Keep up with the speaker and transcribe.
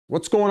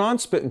What's going on,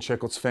 Spittin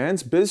Chiclets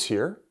fans? Biz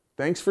here.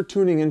 Thanks for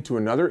tuning in to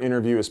another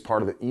interview as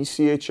part of the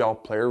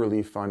ECHL Player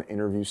Relief Fund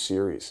interview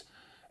series.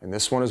 And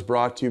this one is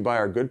brought to you by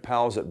our good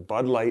pals at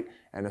Bud Light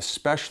and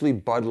especially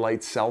Bud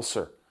Light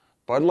Seltzer.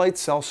 Bud Light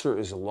Seltzer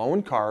is low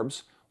in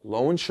carbs,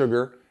 low in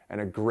sugar, and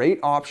a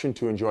great option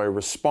to enjoy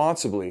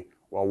responsibly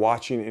while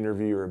watching an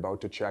interview you're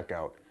about to check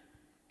out.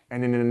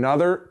 And in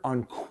another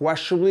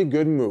unquestionably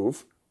good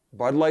move,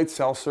 Bud Light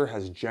Seltzer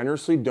has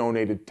generously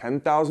donated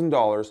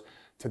 $10,000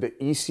 to the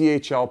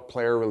ECHL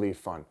Player Relief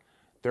Fund.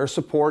 Their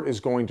support is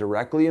going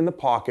directly in the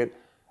pocket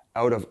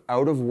out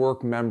of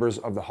work members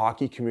of the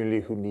hockey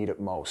community who need it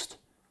most.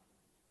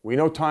 We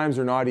know times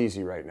are not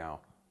easy right now,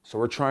 so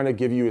we're trying to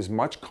give you as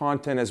much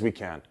content as we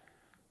can.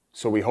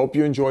 So we hope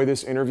you enjoy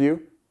this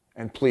interview,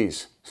 and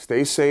please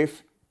stay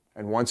safe.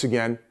 And once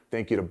again,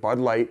 thank you to Bud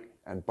Light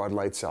and Bud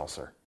Light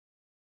Seltzer.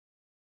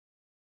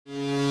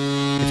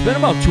 It's been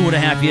about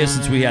 2.5 years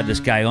since we had this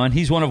guy on.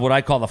 He's one of what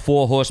I call the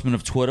four horsemen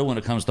of Twitter when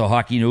it comes to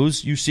hockey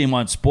news. You see him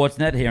on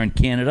Sportsnet here in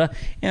Canada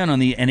and on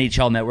the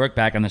NHL Network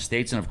back in the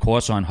States, and of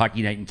course on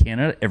Hockey Night in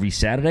Canada every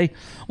Saturday.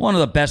 One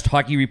of the best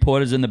hockey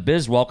reporters in the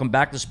biz. Welcome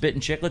back to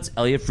Spittin Chiclets,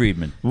 Elliotte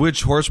Friedman.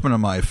 Which horseman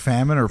am I?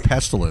 Famine or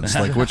pestilence?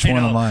 Like, which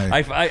one am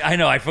I? I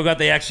know. I forgot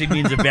they actually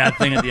means a bad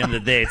thing at the end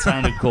of the day. It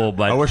sounded cool,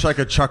 but I wish I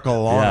could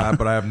chuckle along that,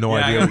 but I have no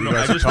idea what you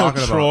guys are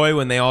talking about. Troy,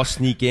 when they all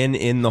sneak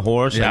in the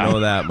horse, I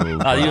know that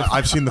move.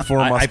 I've seen the Four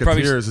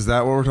Musketeers. Is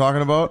that what we're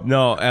talking about?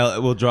 No,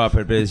 we'll drop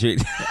it. But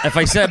if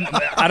I said,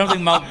 I don't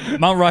think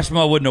Mount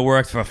Rushmore wouldn't have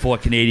worked for 4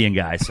 Canadian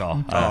guys.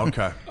 So,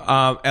 okay.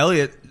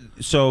 Elliotte,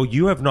 so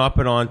you have not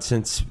been on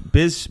since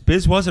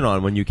Biz wasn't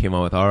on when you came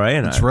on with RA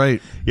and That's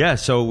right. Yeah,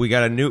 so we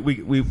got a new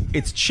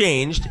it's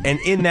changed,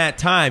 and in that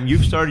time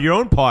you've started your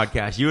own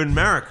podcast, you and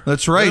Merrick.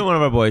 That's right. Another one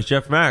of our boys,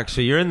 Jeff Merrick.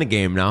 So you're in the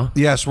game now.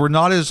 Yes, we're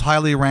not as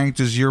highly ranked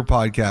as your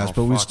podcast,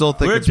 but we still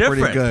think it's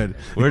pretty good.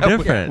 We're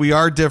different. We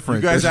are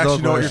different. You guys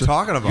actually know what you're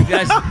talking about.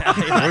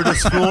 We're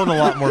just fooling a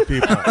lot more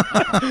people.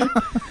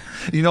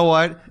 You know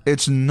what?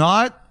 It's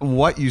not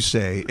what you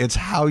say, it's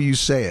how you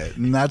say it.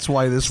 And that's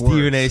why this works.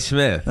 Stephen A.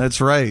 Smith.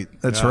 That's right.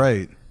 That's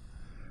right.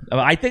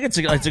 I think it's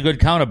a good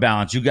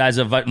counterbalance. You guys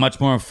are much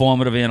more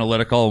informative,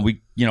 analytical, and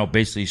we,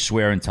 basically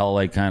swear and tell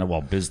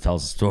Biz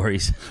tells the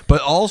stories.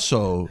 But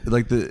also,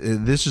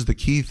 this is the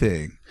key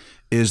thing,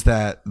 is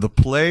that the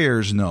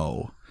players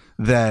know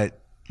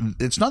that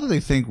it's not that they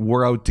think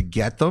we're out to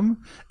get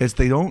them, it's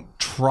they don't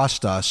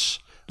trust us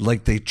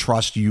like they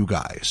trust you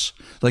guys.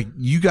 Like,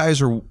 you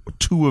guys are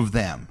two of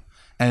them,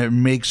 and it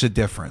makes a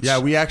difference. Yeah,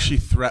 we actually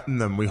threaten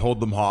them. We hold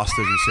them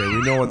hostage and say,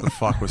 we know what the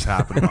fuck was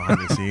happening behind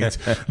the scenes.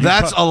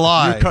 That's a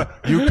lie.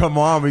 You come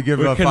on, we give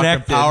We're a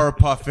connected. fucking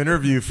Powerpuff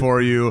interview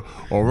for you,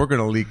 or we're going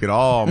to leak it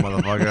all,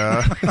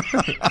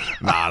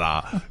 motherfucker.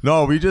 Nah.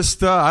 No, we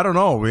just, I don't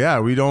know.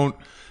 Yeah, we don't.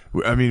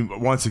 I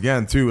mean, once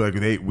again, too,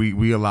 like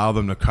we allow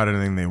them to cut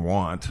anything they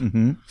want.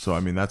 Mm-hmm. So,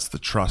 I mean, that's the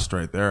trust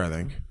right there, I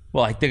think.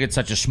 Well, I think it's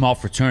such a small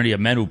fraternity of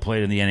men who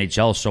played in the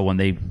NHL, so when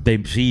they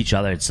see each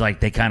other, it's like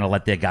they kind of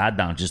let their guard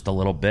down just a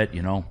little bit,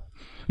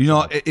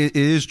 It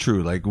is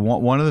true. Like,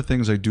 one of the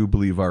things I do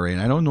believe, RA, and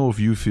I don't know if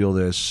you feel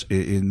this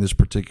in this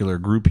particular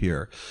group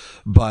here,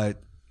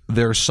 but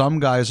there are some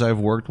guys I've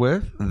worked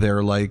with,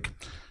 they're like,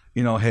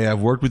 hey,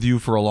 I've worked with you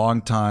for a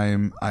long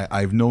time.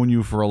 I've known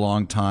you for a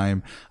long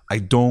time. I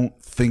don't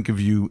think of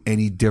you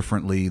any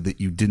differently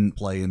that you didn't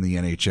play in the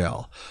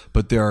NHL.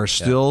 But there are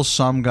still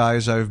some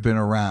guys I've been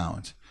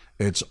around.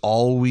 It's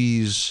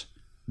always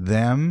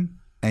them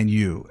and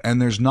you.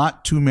 And there's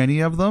not too many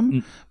of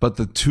them, but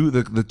the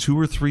two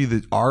or three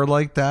that are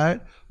like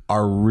that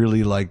are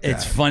really like that.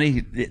 It's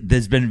funny.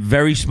 There's been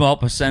very small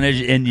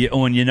percentage, and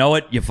when you know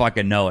it, you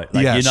fucking know it.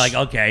 Like, yes. You're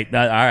like, okay,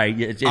 all right,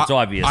 it's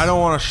obvious. I don't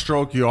want to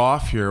stroke you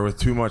off here with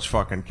too much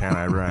fucking can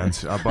I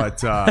rant,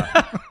 but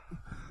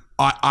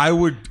I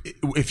would,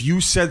 if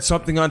you said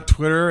something on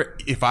Twitter,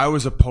 if I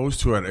was opposed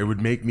to it, it would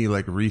make me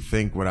like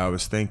rethink what I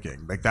was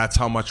thinking. Like, that's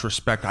how much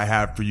respect I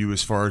have for you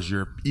as far as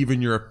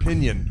your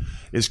opinion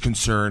is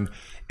concerned.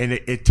 And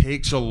it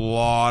takes a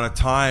lot of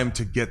time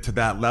to get to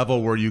that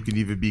level where you can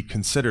even be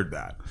considered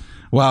that.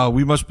 Wow,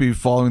 we must be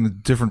following the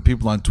different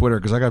people on Twitter,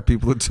 because I got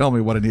people who tell me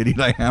what an idiot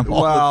I am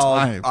all the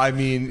time. I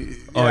mean,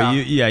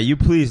 you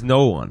please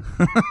no one,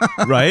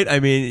 right? I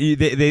mean,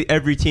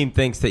 every team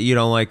thinks that you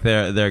don't like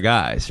their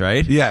guys,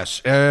 right?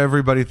 Yes,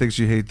 everybody thinks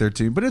you hate their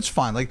team, but it's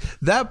fine. Like,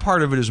 that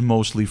part of it is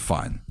mostly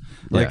fun.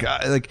 Like,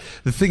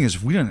 the thing is,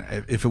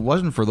 if it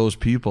wasn't for those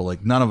people,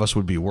 like, none of us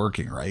would be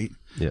working, right?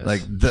 Yes.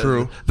 Like,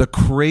 the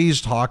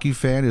crazed hockey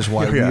fan is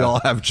why we all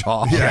have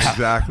jobs. Yeah,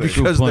 exactly.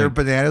 Because they're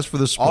bananas for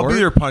the sport. I'll be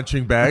your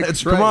punching bag.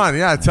 That's right. Come on,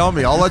 yeah, tell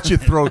me. I'll let you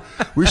throw.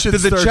 We should.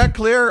 Did the check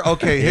clear?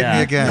 Okay, hit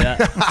me again. Yeah,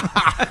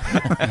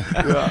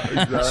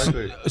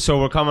 exactly.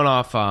 So we're coming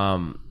off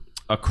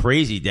a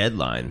crazy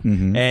deadline,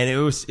 and it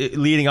was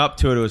leading up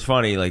to it. It was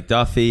funny, like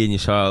Duffy, and you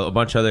saw a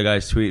bunch of other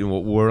guys tweeting,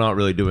 well, "We're not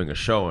really doing a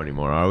show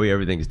anymore, are we?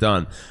 Everything's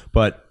done."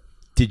 But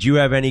did you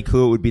have any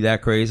clue it would be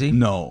that crazy?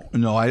 No,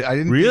 I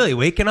didn't. Really,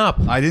 waking up.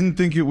 I didn't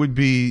think it would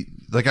be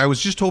like. I was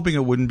just hoping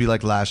it wouldn't be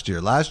like last year.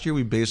 Last year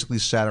we basically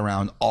sat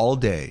around all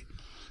day.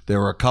 There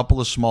were a couple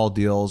of small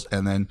deals,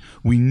 and then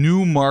we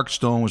knew Mark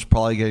Stone was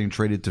probably getting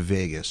traded to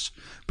Vegas,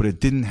 but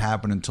it didn't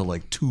happen until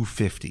like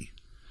 2:50.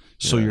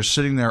 So you're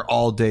sitting there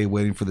all day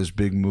waiting for this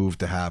big move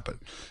to happen.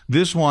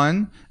 This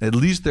one, at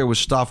least there was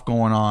stuff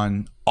going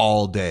on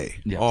all day.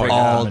 Yeah,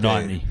 all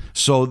day.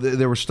 So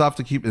there was stuff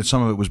to keep, and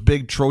some of it was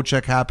big.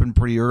 Trocheck happened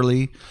pretty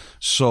early.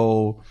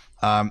 So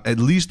at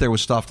least there was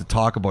stuff to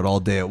talk about all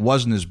day. It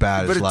wasn't as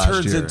bad as last year.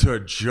 But it turns into a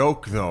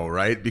joke, though,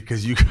 right?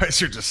 Because you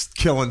guys are just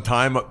killing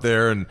time up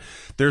there, and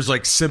there's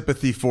like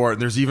sympathy for it.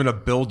 And there's even a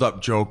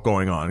build-up joke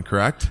going on,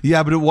 correct?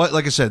 Yeah, but it was,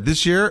 like I said,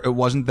 this year it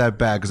wasn't that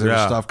bad because there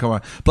was stuff coming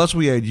on. Plus,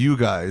 we had you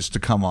guys to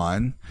come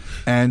on,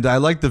 and I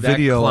like the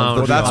video.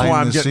 Well, that's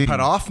why I'm getting cut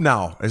off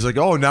now. It's like,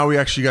 oh, now we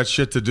actually got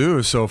shit to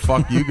do, so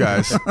fuck you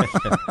guys.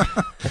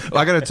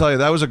 I got to tell you,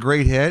 that was a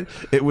great hit.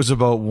 It was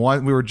about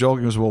we were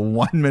joking, it was about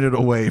 1 minute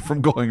away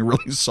from going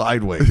really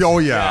sideways. Oh,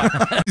 yeah.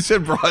 You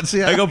said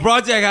Brodziak. I go,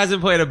 Brodziak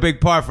hasn't played a big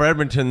part for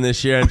Edmonton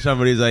this year, and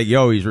somebody's like,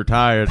 yo, he's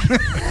retired.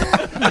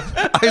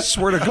 I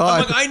swear to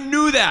God. I'm like, I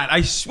knew that.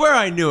 I swear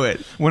I knew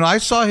it. When I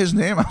saw his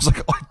name, I was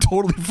like, oh, I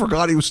totally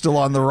forgot he was still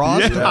on the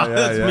roster.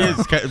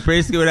 That's me. It's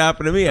basically what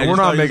happened to me. We're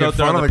not making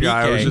fun of the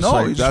guy. I was just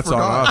like, that's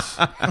on us.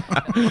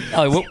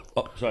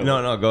 Sorry.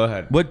 No, go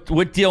ahead.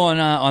 What deal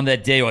on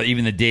that day, or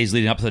even the days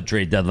leading up to the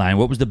trade deadline?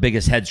 What was the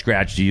biggest head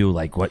scratch to you?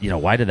 Like, what,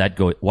 why did that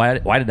go? Why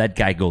did that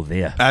guy go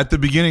there? At the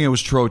beginning, it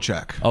was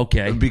Trocheck.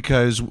 Okay,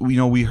 because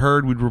we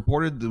heard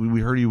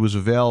he was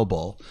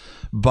available,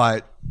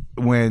 but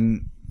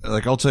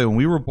I'll tell you, when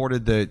we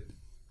reported that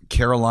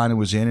Carolina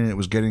was in and it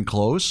was getting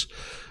close,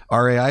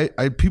 I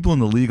had people in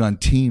the league on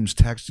teams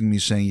texting me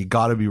saying, you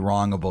got to be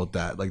wrong about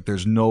that. Like,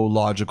 there's no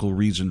logical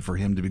reason for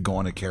him to be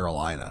going to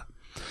Carolina.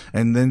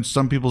 And then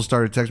some people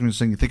started texting me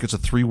saying, you think it's a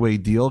 3-way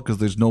deal because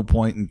there's no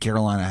point in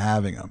Carolina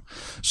having him.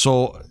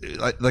 So,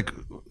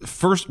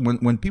 first,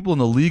 when people in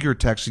the league are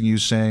texting you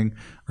saying,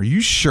 are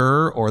you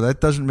sure, or that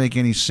doesn't make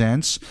any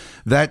sense,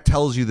 that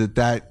tells you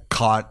that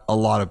caught a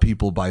lot of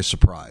people by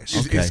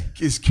surprise.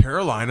 Is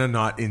Carolina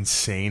not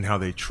insane how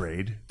they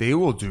trade? They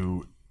will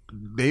do.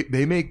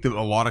 They make a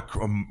lot of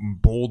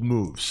bold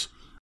moves.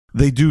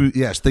 They do,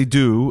 yes, they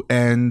do,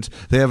 and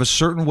they have a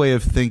certain way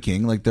of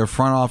thinking. Like, their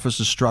front office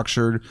is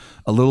structured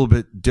a little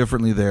bit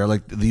differently there.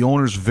 Like, the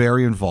owner's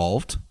very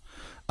involved.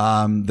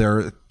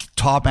 Their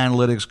top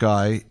analytics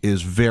guy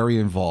is very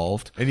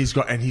involved, and he's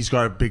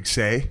got a big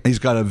say. He's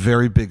got a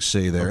very big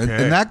say there, and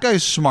that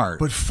guy's smart.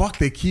 But fuck,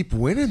 they keep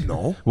winning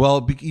though.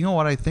 Well, you know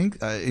what I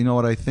think? I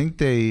think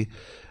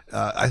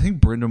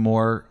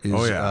Brindamore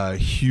is a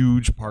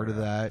huge part of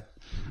that.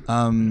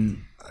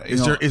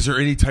 Is there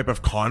any type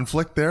of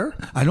conflict there?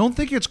 I don't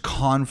think it's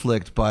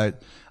conflict,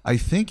 but I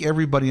think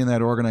everybody in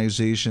that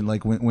organization,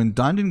 like when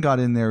Dundon got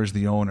in there as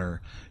the owner,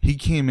 he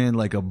came in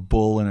like a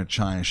bull in a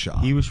china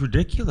shop. He was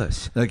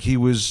ridiculous. Like he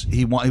was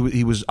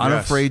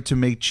unafraid to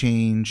make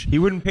change. He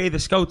wouldn't pay the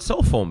scouts'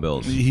 cell phone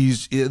bills.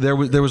 There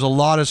was a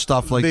lot of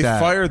stuff like that. They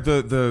fired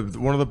the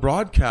one of the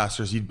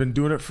broadcasters. He'd been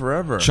doing it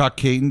forever, Chuck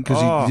Caton,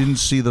 because he didn't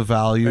see the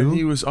value, and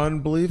he was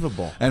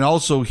unbelievable. And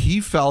also,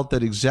 he felt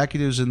that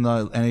executives in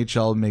the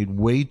NHL made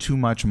way too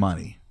much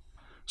money.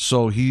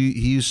 So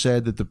he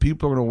said that the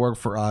people are going to work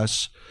for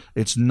us.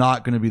 It's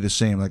not going to be the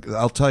same. Like,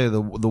 I'll tell you,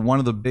 the one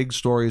of the big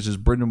stories is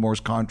Brindamore's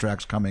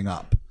contract's coming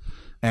up,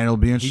 and it'll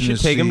be interesting. You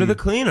should take him to the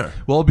cleaner.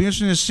 Well, it'll be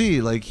interesting to see.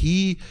 I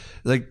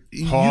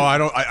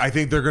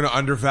think they're going to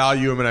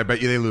undervalue him, and I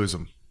bet you they lose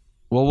him.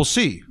 Well, we'll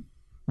see.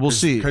 We'll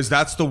see, because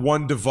that's the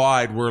one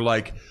divide where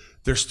like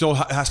there still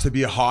has to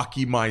be a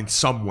hockey mind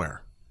somewhere.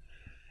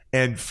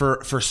 And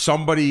for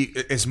somebody,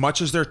 as much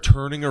as they're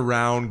turning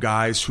around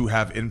guys who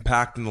have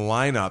impact in the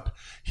lineup,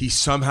 he's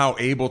somehow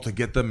able to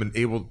get them and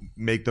able to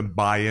make them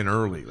buy in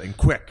early and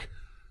quick.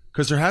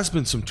 Because there has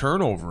been some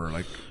turnover.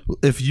 Like,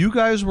 if you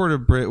guys were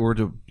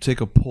to take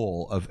a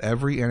poll of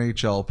every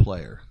NHL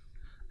player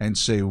and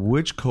say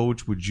which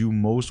coach would you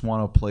most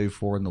want to play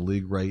for in the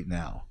league right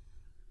now,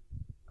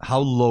 how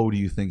low do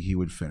you think he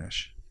would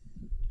finish?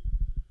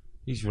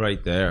 He's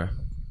right there.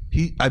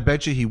 I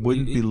bet you he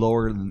wouldn't be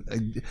lower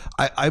than.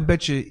 I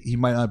bet you he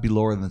might not be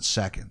lower than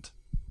second.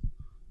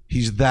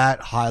 He's that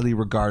highly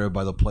regarded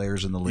by the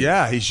players in the league.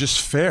 Yeah, he's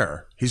just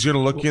fair. He's going to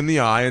look you in the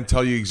eye and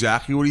tell you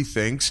exactly what he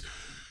thinks.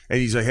 And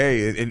he's like,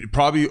 hey, and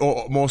probably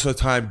most of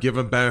the time give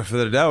him benefit of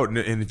the doubt.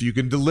 And if you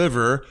can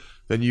deliver,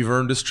 then you've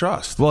earned his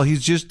trust. Well,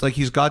 he's just like,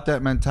 he's got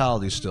that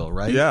mentality still,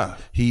 right? Yeah.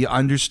 He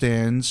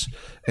understands,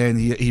 and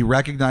he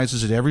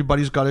recognizes that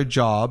everybody's got a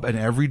job, and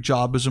every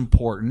job is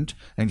important,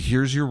 and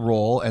here's your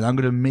role, and I'm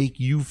going to make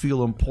you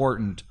feel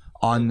important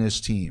on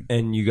this team.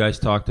 And you guys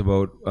talked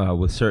about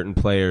with certain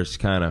players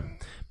kind of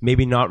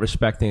maybe not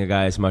respecting a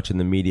guy as much in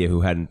the media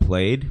who hadn't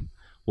played.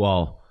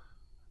 Well,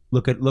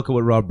 look at what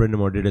Rob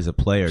Brindamore did as a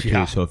player too.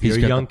 Yeah, so if you're a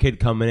young kid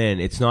coming in,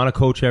 it's not a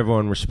coach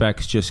everyone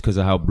respects just because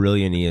of how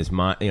brilliant he is,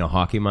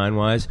 hockey mind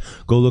wise.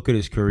 Go look at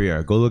his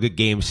career. Go look at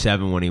Game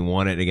 7 when he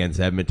won it against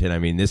Edmonton. I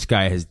mean, this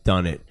guy has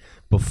done it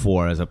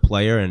before as a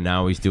player, and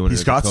now he's doing it.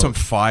 He's as got a some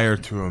coach. fire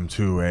to him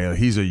too.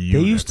 He's a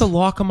unit. They used to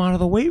lock him out of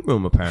the weight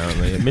room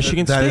apparently at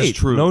Michigan That State. is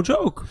true. No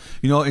joke.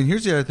 You know, and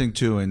here's the other thing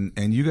too,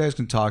 and you guys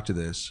can talk to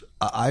this.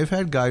 I've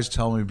had guys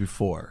tell me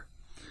before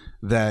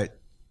that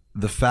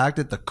the fact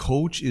that the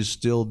coach is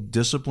still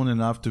disciplined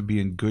enough to be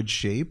in good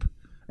shape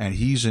and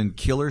he's in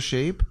killer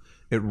shape,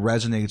 it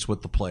resonates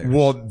with the players.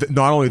 Well,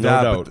 not only No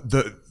that, doubt. but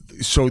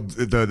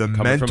the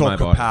from mental my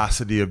body.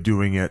 capacity of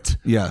doing it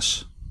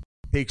Yes.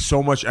 takes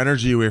so much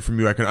energy away from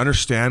you. I can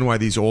understand why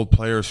these old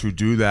players who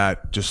do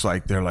that, just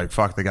like they're like,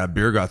 fuck, they got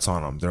beer guts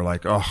on them. They're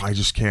like, oh, I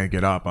just can't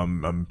get up.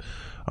 I'm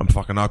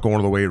fucking not going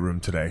to the weight room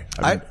today.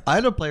 I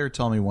had a player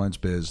tell me once,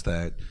 Biz,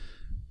 that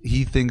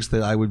he thinks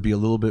that I would be a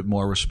little bit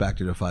more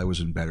respected if I was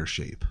in better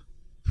shape.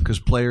 Because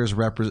players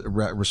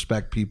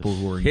respect people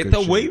who are in Hit good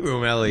the shape. weight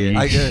room,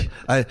 Elliot.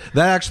 That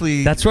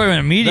actually That's why we're in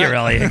a meteor,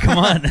 Elliot. Come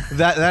on.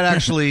 that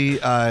actually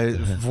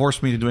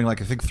forced me to doing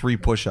like I think 3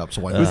 push-ups.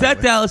 Was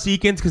that Dallas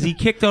Eakins? Because he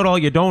kicked out all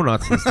your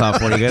donuts and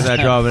stuff when he got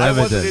that job in I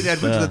wasn't in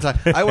Edmonton. Edmonton at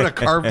the time. I would have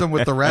carved them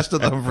with the rest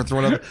of them for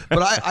throwing up.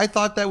 But I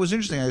thought that was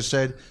interesting. I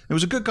said it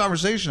was a good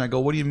conversation. I go,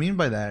 what do you mean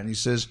by that? And he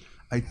says,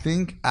 I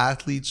think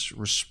athletes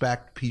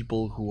respect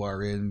people who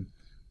are in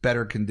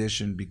better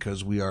condition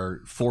because we are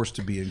forced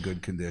to be in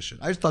good condition.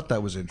 I just thought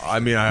that was interesting. I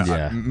mean,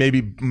 Yeah.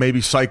 maybe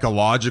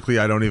psychologically,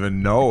 I don't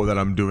even know that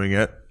I'm doing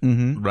it,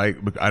 right?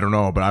 But I don't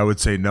know, but I would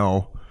say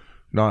no,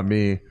 not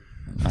me.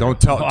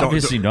 Don't tell.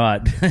 Obviously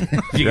not.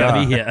 You got to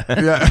be here.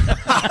 Yeah.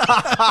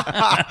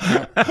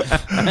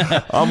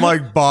 I'm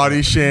like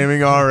body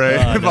shaming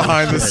already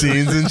behind the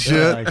scenes and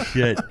shit. Oh,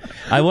 shit.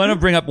 I want to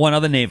bring up one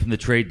other name from the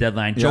trade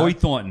deadline. Joey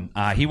Thornton.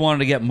 He wanted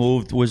to get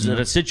moved. Was it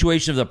a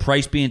situation of the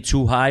price being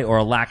too high or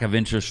a lack of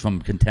interest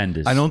from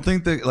contenders? I don't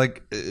think that,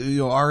 like,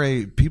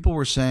 RA, people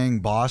were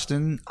saying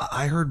Boston.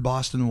 I heard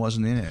Boston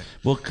wasn't in it.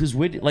 Well, because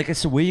like I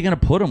said, where are you going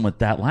to put him with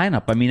that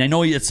lineup? I mean, I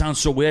know it sounds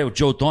so weird with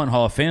Joe Thornton,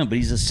 Hall of Fame, but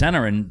he's a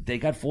center, and they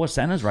got 4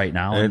 centers right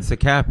now. And it's a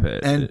cap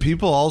hit. And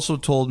people also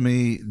told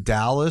me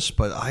Dallas,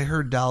 but I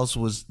heard Dallas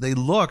they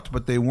looked,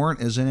 but they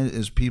weren't as in it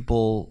as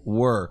people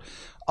were.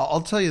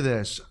 I'll tell you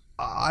this.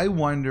 I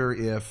wonder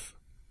if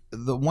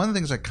one of the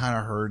things I kind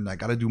of heard, and I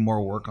got to do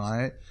more work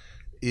on it,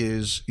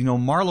 is,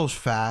 Marlowe's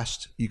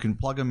fast. You can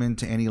plug him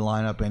into any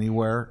lineup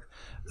anywhere.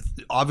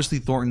 Obviously,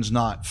 Thornton's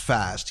not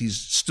fast. He's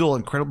still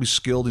incredibly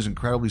skilled. He's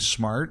incredibly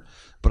smart.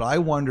 But I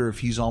wonder if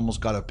he's almost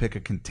got to pick a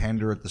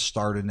contender at the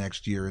start of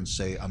next year and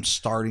say, I'm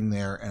starting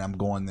there and I'm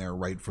going there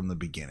right from the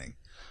beginning.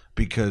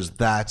 Because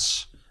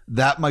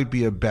that might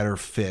be a better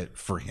fit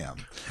for him.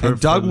 And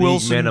Doug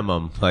Wilson,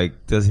 minimum,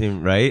 like, does he,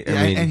 right? I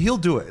mean, and he'll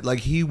do it. Like,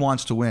 he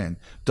wants to win.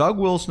 Doug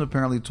Wilson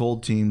apparently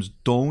told teams,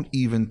 don't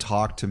even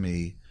talk to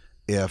me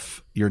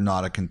if you're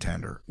not a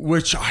contender.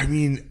 Which, I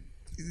mean,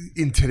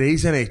 in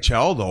today's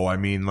NHL, though, I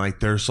mean, like,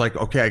 there's like,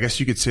 okay, I guess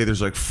you could say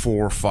there's like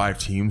 4 or 5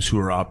 teams who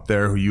are up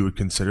there who you would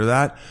consider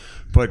that.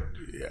 But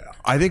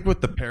I think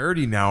with the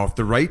parity now, if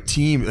the right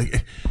team,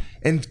 like,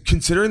 and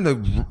considering the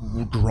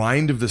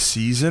grind of the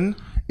season,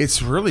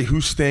 it's really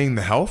who's staying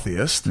the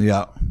healthiest.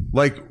 Yeah.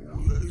 Like,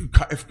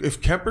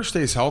 if Kemper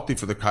stays healthy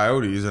for the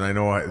Coyotes, and I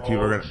know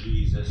people are gonna.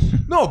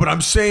 No, but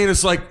I'm saying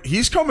it's like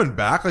he's coming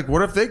back. Like,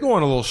 what if they go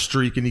on a little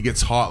streak and he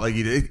gets hot like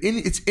he did?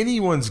 It's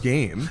anyone's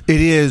game.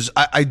 It is.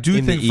 I do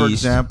In the think, for East.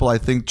 example, I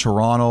think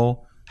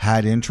Toronto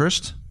had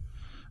interest,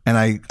 and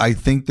I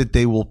think that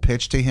they will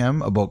pitch to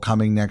him about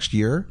coming next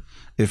year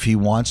if he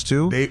wants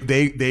to.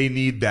 They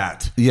need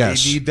that.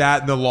 Yes. They need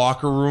that in the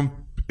locker room.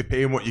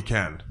 Pay him what you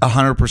can.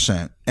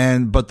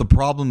 100%. But the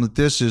problem with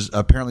this is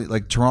apparently,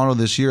 like, Toronto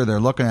this year, they're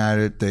looking at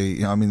it. They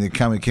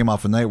came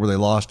off a night where they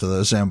lost to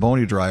the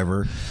Zamboni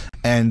driver,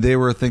 and they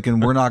were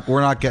thinking we're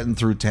not getting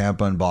through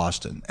Tampa and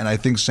Boston. And I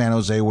think San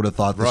Jose would have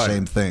thought the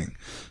same thing.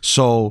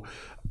 So,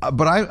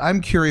 but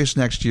I'm curious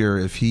next year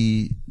if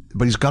he's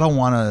got to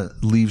want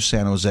to leave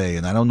San Jose,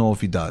 and I don't know if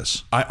he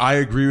does. I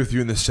agree with you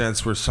in the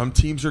sense where some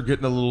teams are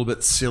getting a little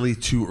bit silly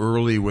too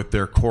early with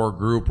their core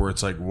group, where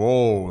it's like,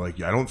 whoa,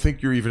 like, I don't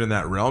think you're even in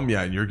that realm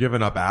yet, and you're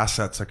giving up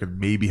assets that could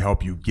maybe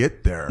help you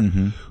get there.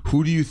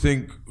 Who do you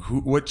think?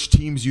 Which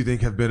teams do you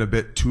think have been a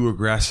bit too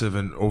aggressive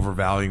and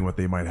overvaluing what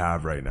they might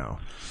have right now?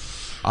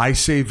 I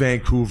say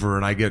Vancouver,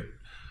 and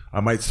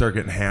I might start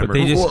getting hammered. but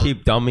they just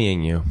keep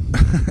dummying you.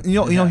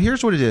 You know,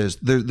 here's what it is.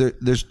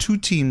 There's 2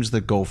 teams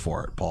that go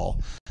for it,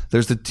 Paul.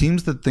 There's the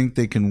teams that think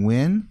they can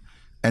win,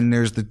 and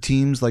there's the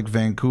teams like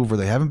Vancouver.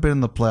 They haven't been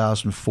in the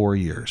playoffs in 4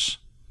 years.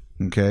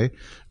 Okay,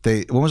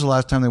 when was the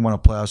last time they won a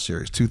playoff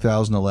series?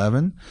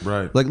 2011.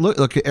 Right. Like,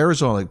 look at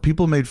Arizona. Like,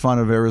 people made fun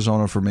of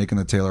Arizona for making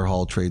the Taylor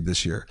Hall trade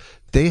this year.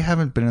 They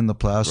haven't been in the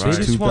playoffs They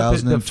since just want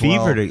 2012.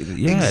 the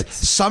fever to,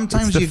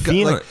 Sometimes it's the you got,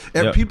 fever. like,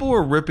 and people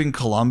were ripping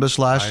Columbus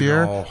last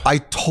year. know. I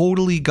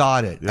totally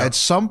got it. At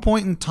some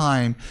point in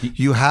time,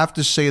 you have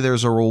to say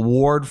there's a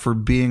reward for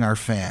being our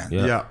fan.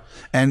 Yeah.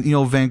 And,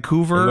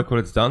 Vancouver. And look what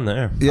it's done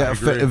there. Yeah,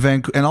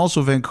 and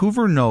also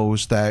Vancouver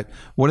knows that.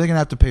 What are they going to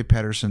have to pay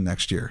Pettersson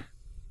next year?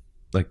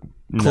 Like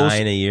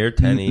 9 a year,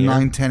 10 a year.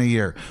 9, 10 a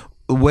year.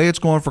 the way it's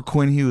going for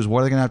Quinn Hughes,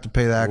 what are they going to have to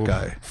pay that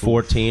guy?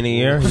 14 a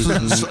year.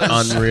 He's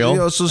unreal. You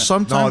know, so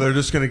sometimes No, they're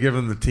just going to give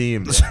him the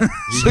team. he's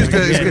going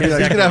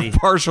to have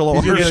partial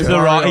He ownership.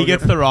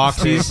 gets the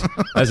Roxy's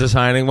as a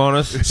signing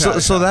bonus.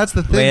 So that's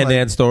the thing. Land like,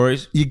 and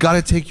stories. you got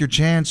to take your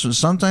chance.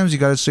 Sometimes you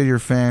got to say to your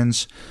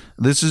fans,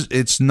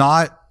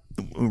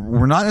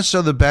 we're not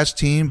necessarily the best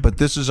team, but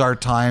this is our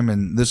time,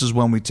 and this is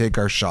when we take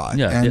our shot.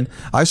 Yeah, and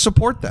I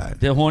support that.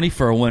 They're horny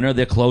for a winner.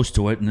 They're close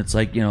to it, and it's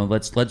like,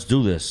 let's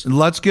do this.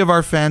 Let's give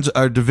our fans.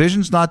 Our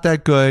division's not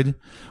that good.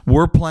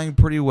 We're playing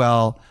pretty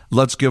well.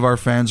 Let's give our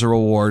fans a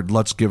reward.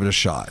 Let's give it a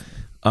shot.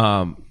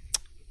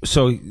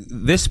 So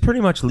this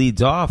pretty much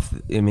leads off.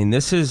 I mean,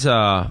 this is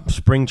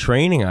spring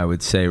training, I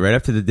would say. Right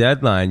after the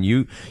deadline,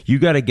 you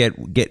got to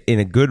get in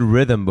a good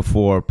rhythm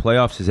before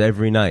playoffs is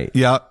every night.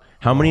 Yeah.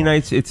 How many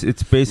nights?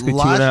 It's basically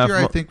Last 2.5 year,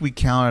 I think we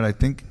counted. I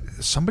think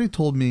somebody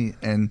told me,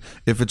 and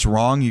if it's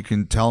wrong, you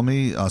can tell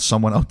me.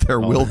 Someone out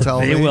there will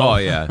tell me. will. Oh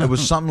yeah, It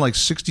was something like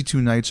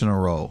 62 nights in a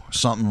row,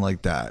 something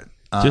like that.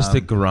 just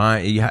a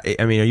grind.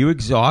 I mean, are you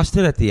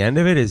exhausted at the end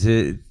of it? Is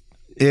it?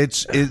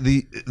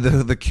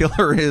 The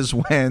killer is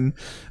when,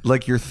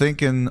 like, you're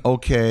thinking,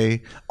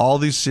 okay, all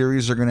these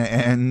series are going to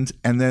end,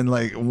 and then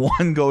like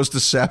one goes to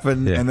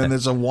 7, and then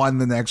there's a 1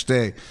 the next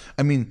day.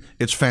 I mean,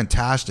 it's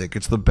fantastic.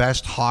 It's the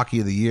best hockey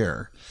of the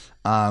year.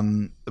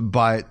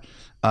 But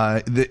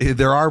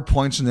there are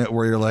points in it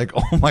where you're like,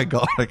 oh my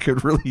God, I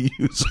could really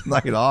use a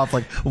night off.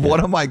 Like,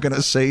 what am I going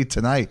to say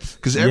tonight?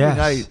 Because every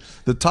night,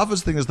 the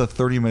toughest thing is the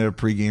 30-minute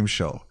pregame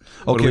show.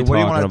 Okay, what do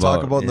you want to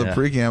talk about in the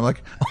pregame? I'm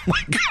like, oh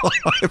my God,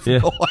 I have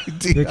no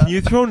idea. Can you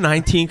throw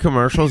 19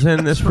 commercials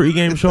in this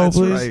pregame show,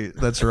 please? Right,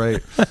 that's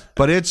right.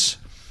 But it's,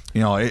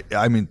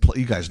 I mean,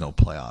 you guys know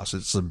playoffs.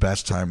 It's the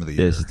best time of the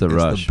year. It's the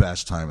rush. The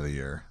best time of the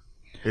year.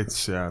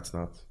 It's nuts.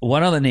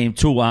 One other name,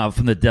 too,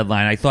 from the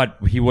deadline. I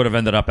thought he would have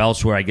ended up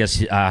elsewhere. I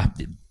guess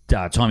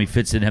Tommy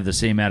Fitz didn't have the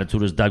same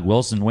attitude as Doug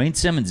Wilson. Wayne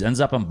Simmons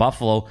ends up in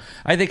Buffalo.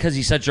 I think because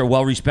he's such a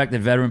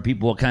well-respected veteran,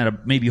 people were kind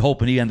of maybe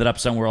hoping he ended up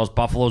somewhere else.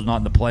 Buffalo's not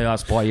in the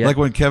playoffs quite yet. Like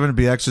when Kevin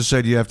Bieksa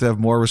said you have to have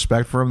more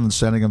respect for him than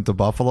sending him to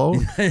Buffalo.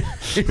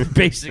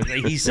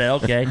 Basically, he said,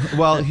 okay.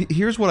 Well,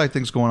 here's what I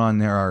think's going on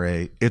there,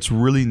 RA. It's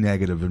really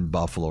negative in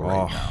Buffalo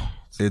right now.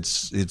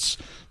 It's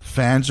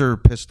fans are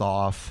pissed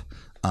off.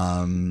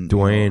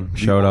 Dwayne,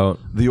 shout out.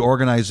 The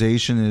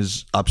organization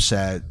is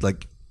upset.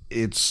 Like,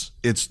 it's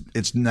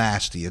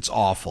nasty. It's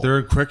awful. They're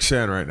in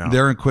quicksand right now.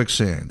 They're in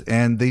quicksand,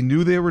 and they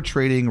knew they were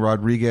trading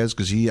Rodriguez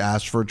because he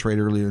asked for a trade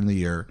earlier in the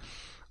year.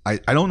 I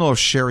don't know if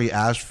Sherry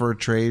asked for a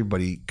trade,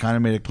 but he kind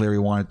of made it clear he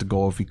wanted to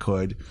go if he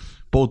could.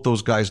 Both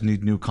those guys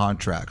need new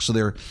contracts.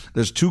 So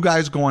there's 2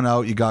 guys going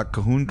out. You got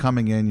Cahoon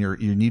coming in.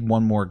 You need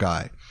one more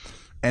guy,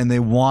 and they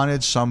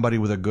wanted somebody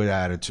with a good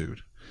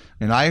attitude.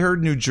 And I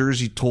heard New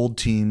Jersey told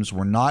teams,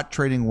 we're not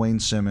trading Wayne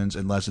Simmons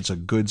unless it's a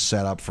good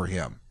setup for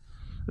him,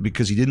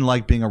 because he didn't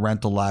like being a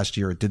rental last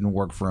year. It didn't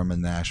work for him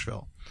in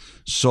Nashville.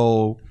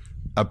 So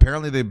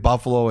apparently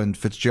Buffalo and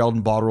Fitzgerald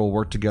and Botterill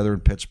worked together in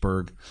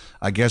Pittsburgh.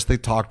 I guess they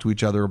talked to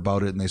each other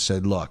about it, and they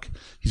said, look,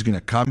 he's going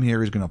to come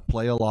here. He's going to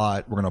play a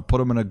lot. We're going to put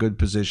him in a good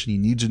position. He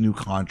needs a new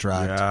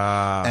contract.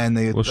 Yeah. And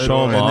they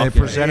presented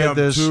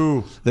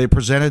They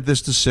presented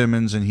this to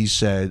Simmons, and he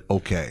said,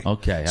 okay.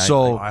 Okay.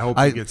 So I hope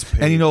he gets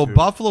paid. And too.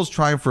 Buffalo's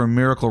trying for a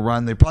miracle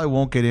run. They probably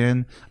won't get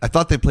in. I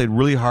thought they played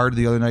really hard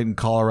the other night in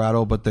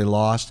Colorado, but they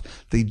lost.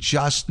 They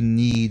just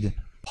need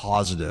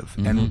positive.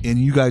 And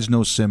you guys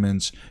know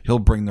Simmons. He'll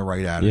bring the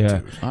right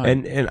attitude. Yeah.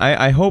 And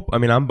I hope, I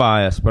mean, I'm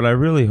biased, but I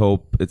really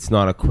hope it's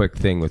not a quick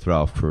thing with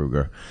Ralph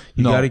Kruger.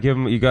 You got to give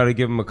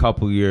him a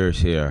couple years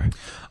here.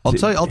 I'll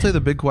tell you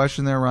the big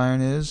question there,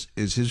 Ryan, is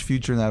his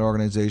future in that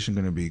organization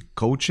going to be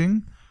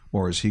coaching,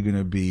 or is he going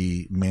to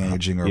be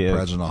managing or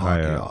president of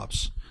hockey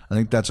ops? I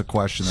think that's a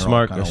question.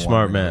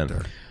 Smart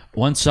man.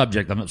 One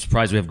subject, I'm not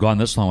surprised we have gone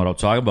this long without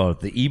talking about it,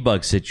 the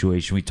e-bug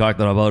situation. We talked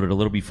about it a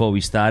little before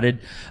we started.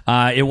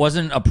 It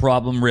wasn't a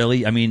problem,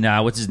 really. I mean,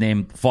 what's his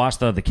name?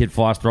 Foster, the kid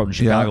Foster out in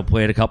Chicago,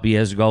 played a couple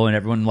years ago, and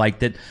everyone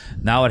liked it.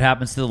 Now it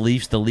happens to the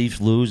Leafs. The Leafs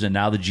lose, and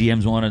now the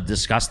GMs want to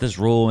discuss this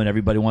rule, and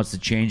everybody wants to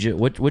change it.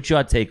 What's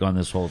your take on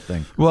this whole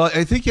thing? Well,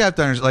 I think you have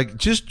to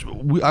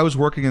understand, I was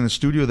working in the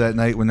studio that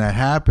night when that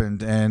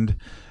happened, and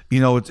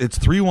it's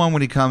 3-1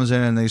 when he comes in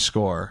and they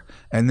score.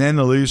 And then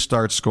the Leafs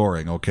start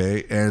scoring,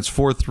 okay? And it's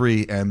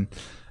 4-3. And,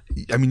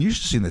 I mean, you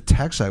should have seen the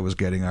texts I was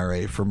getting,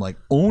 RA, from, like,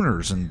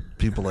 owners and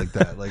people like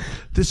that. Like,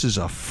 this is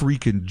a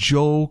freaking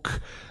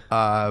joke.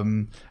 How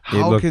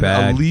can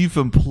a Leaf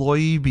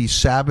employee be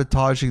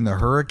sabotaging the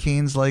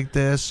Hurricanes like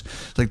this?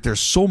 Like, there's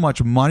so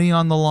much money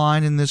on the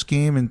line in this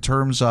game in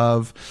terms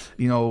of,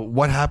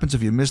 what happens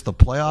if you miss the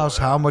playoffs?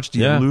 How much do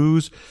you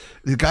lose?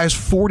 The guy's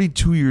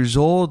 42 years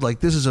old.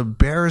 Like, this is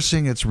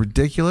embarrassing. It's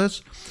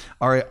ridiculous.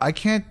 All right, I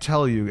can't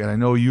tell you, and I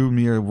know you and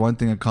me are one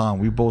thing in common.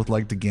 We both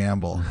like to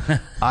gamble.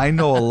 I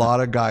know a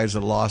lot of guys that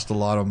lost a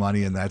lot of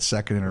money in that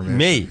second intermission.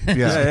 Me?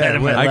 Yeah. dead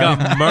in my I life.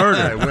 got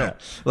murdered.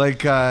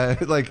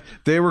 Like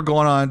they were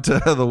going on to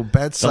the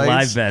bet sites,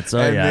 live bets,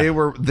 and yeah.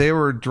 they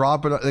were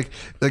dropping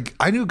like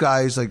I knew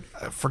guys like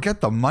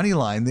forget the money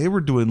line, they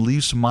were doing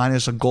Leafs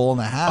minus a goal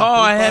and a half. Oh,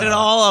 I had it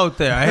all out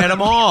there. I had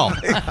them all.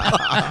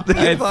 I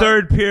had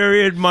third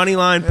period, money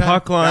line,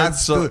 puck line.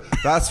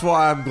 That's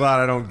why I'm glad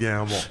I don't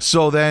gamble.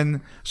 So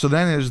then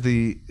as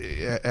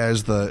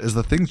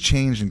the things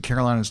changed and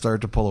Carolina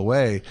started to pull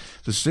away,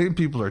 the same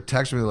people are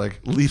texting me like,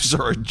 Leafs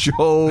are a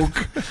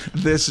joke.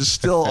 This is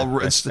still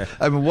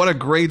I mean, what a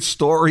great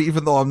story,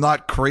 even though I'm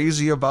not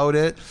crazy about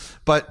it.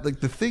 But like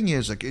the thing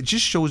is, like, it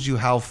just shows you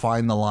how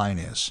fine the line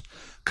is,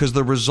 because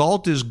the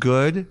result is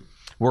good.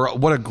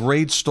 What a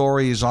great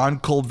story. He's on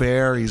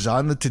Colbert. He's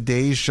on the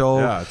Today Show.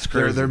 Yeah, it's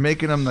crazy. They're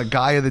making him the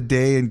guy of the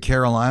day in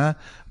Carolina.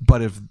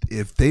 But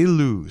if they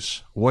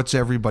lose, what's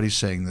everybody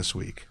saying this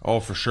week? Oh,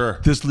 for sure.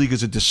 This league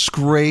is a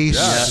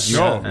disgrace.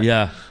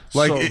 Yeah.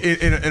 Like, So-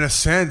 in a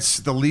sense,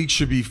 the league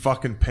should be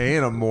fucking paying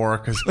them more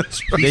because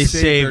They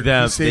saved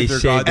them. They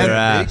saved their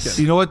ass.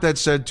 You know what that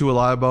said to a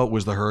lot about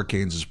was the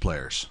Hurricanes'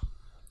 players.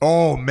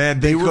 Oh man,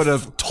 They could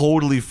have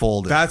totally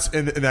folded.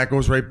 And that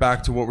goes right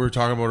back to what we were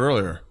talking about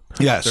earlier.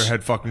 Yes. Their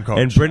head fucking coach.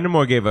 And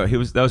Brindamore gave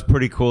that was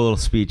pretty cool little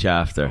speech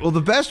after. Well, the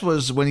best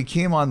was when he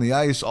came on the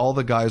ice, all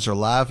the guys are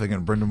laughing,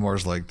 and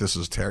Brindamore's like, this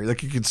is terrible.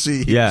 Like, you could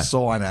see he was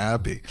so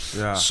unhappy.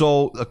 Yeah.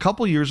 So a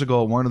couple years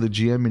ago, at one of the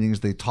GM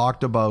meetings, they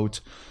talked about,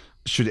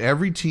 should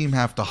every team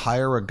have to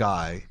hire a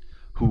guy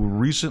who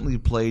recently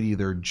played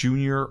either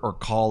junior or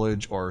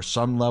college or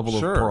some level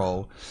of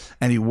pro,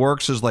 and he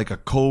works as like a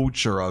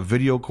coach or a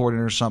video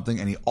coordinator or something,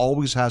 and he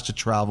always has to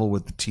travel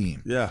with the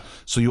team. Yeah.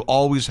 So you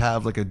always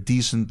have like a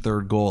decent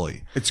third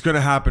goalie. It's going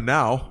to happen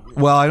now.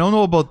 Well, I don't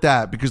know about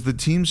that, because the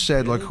team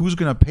said, like, who's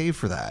going to pay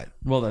for that?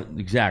 Well,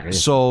 exactly.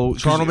 So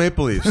Toronto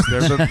Maple Leafs.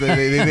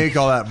 They make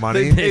all that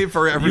money. they pay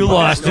for everybody. You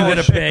lost. You're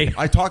gonna pay.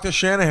 I talked to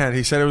Shanahan.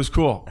 He said it was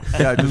cool.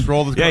 Yeah, just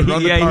roll the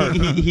run the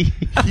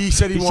card. He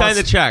said he wants, signed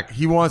the check.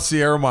 He wants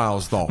the air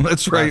miles though.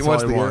 That's right. He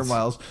wants all the air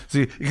miles. So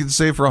you can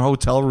save for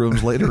hotel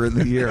rooms later in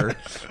the year.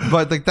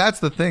 But like, that's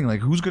the thing. Like,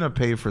 who's going to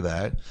pay for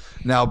that?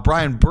 Now,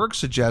 Brian Burke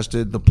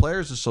suggested the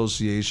Players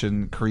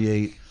Association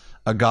create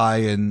a guy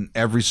in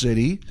every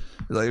city.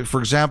 Like, for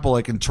example,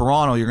 like in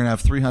Toronto, you're going to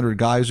have 300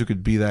 guys who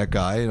could be that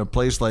guy. In a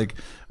place like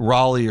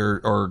Raleigh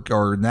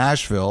or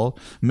Nashville,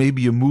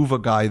 maybe you move a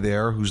guy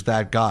there who's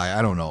that guy.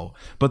 I don't know.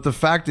 But the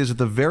fact is, at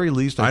the very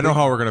least, I know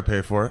how we're going to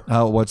pay for it.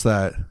 What's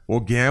that?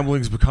 Well,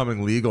 gambling's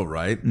becoming legal,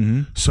 right?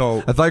 Mm-hmm. So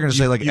I thought you were going to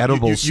say like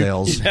edible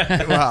sales.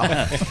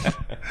 Wow.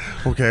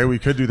 Okay, we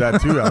could do that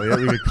too,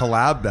 Elliotte. We could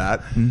collab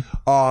that.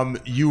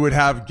 You would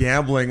have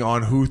gambling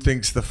on who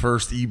thinks the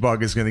first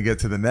e-bug is going to get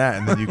to the net,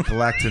 and then you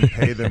collect and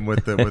pay them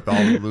with all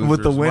the losers'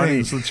 With the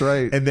winnings, money. that's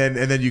right. And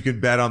then you can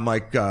bet on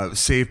like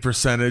save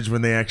percentage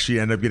when they actually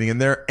end up getting in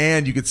there,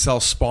 and you could sell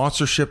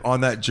sponsorship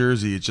on that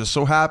jersey. It just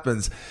so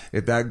happens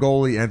if that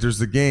goalie enters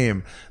the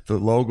game, the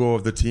logo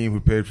of the team who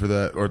paid for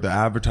the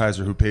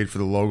advertiser who paid for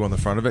the logo on the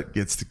front of it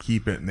gets to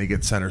keep it, and they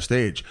get center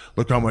stage.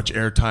 Look how much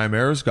airtime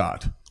Air's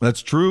got.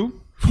 That's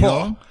true. You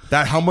know?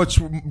 How much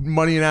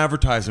money in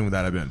advertising would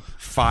that have been?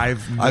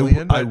 5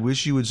 million? I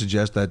wish you would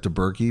suggest that to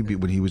Berkey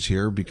when he was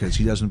here, because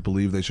he doesn't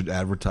believe they should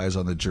advertise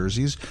on the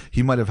jerseys.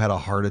 He might have had a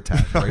heart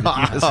attack right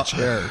in his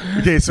chair.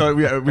 Okay, so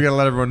we got to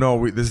let everyone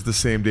know this is the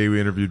same day we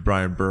interviewed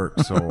Brian Burke.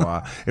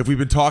 So if we've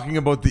been talking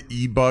about the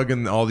e-bug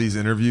and all these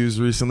interviews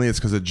recently, it's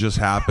because it just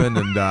happened,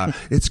 and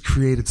it's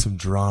created some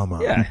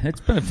drama. Yeah, it's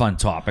been a fun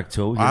topic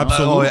too. You know?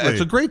 Absolutely. Oh,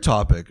 it's a great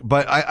topic.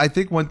 But I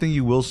think one thing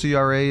you will see,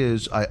 RA,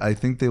 is I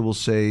think they will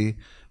say,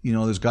 you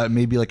know, there's got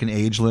maybe like an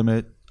age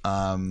limit.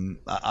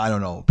 I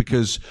don't know,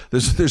 because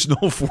there's no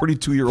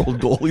 42-year-old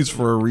goalies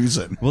for a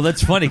reason. Well,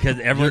 that's funny because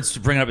everyone's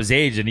bringing up his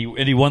age, and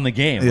he won the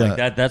game. Yeah. Like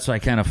that. That's what I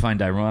kind of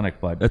find ironic.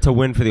 But That's a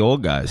win for the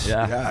old guys.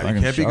 Yeah, you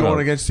can't be going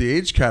against the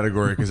age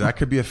category because that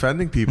could be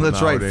offending people.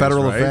 That's right, nowadays,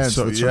 federal right? offense.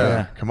 So That's yeah,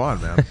 right. come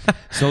on, man.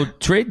 So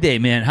trade day,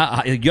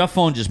 man. Your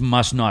phone just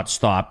must not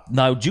stop.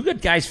 Now, do you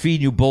get guys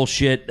feeding you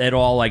bullshit at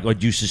all? Like, or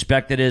do you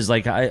suspect it is?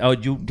 Like, or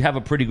do you have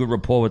a pretty good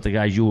rapport with the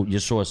guys, your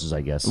sources,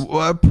 I guess?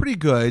 Well, pretty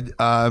good.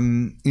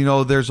 You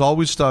know, there's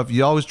always stuff.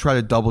 You always try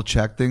to double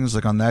check things.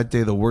 Like on that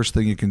day, the worst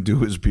thing you can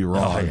do is be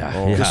wrong. Oh,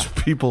 yeah. Because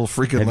people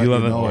freaking Have let you you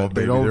ever- know Oh, it.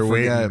 They baby, don't they're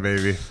forget.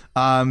 waiting,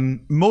 baby.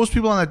 Most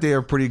people on that day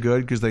are pretty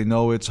good because they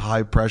know it's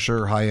high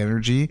pressure, high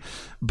energy.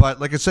 But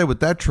like I said, with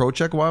that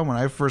Trocheck one, when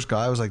I first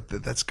got, I was like,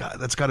 that's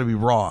got to be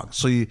wrong.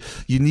 So you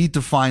need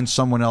to find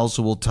someone else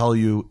who will tell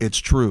you it's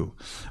true.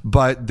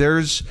 But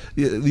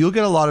you'll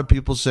get a lot of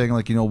people saying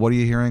like, you know, what are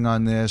you hearing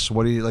on this?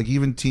 What do you like?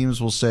 Even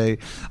teams will say,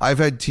 I've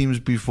had teams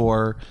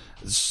before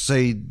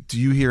say, do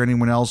you hear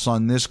anyone else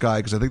on this guy?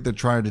 Because I think they're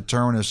trying to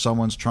determine if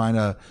someone's trying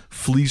to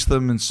fleece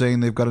them and saying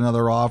they've got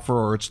another offer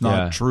or it's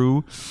not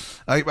true.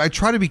 I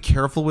try to be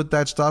careful with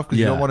that stuff because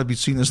you don't want to be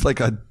seen as like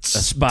a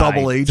spy,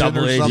 double agent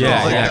or something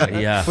yeah, like yeah,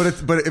 that. yeah.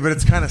 But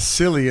it's kind of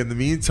silly in the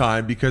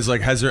meantime because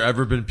like, has there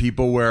ever been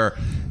people where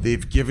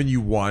they've given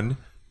you one,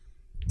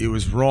 it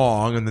was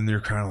wrong, and then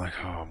you're kind of like,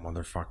 oh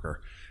motherfucker.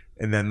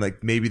 and then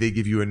like maybe they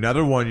give you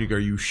another one. You go, "Are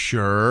you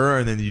sure?"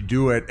 And then you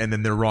do it, and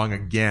then they're wrong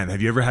again.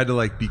 Have you ever had to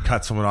like be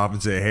cut someone off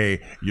and say,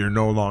 "Hey, you're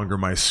no longer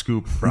my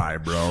scoop fry,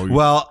 bro"?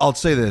 Well, I'll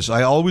say this: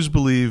 I always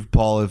believe,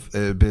 Paul,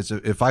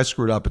 if I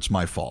screwed up, it's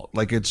my fault.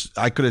 Like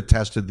I could have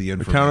tested the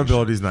information.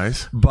 Accountability is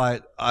nice,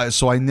 but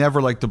so I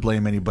never like to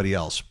blame anybody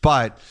else.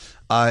 But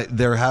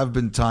there have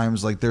been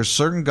times like there's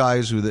certain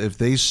guys who, if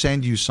they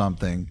send you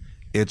something,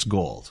 it's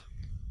gold.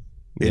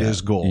 It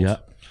is gold. Yeah.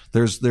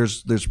 There's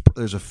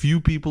a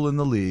few people in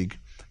the league.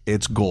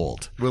 It's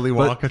gold. Willy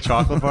Wonka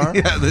chocolate bar.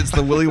 Yeah, it's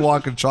the Willy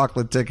Wonka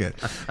chocolate ticket.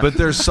 But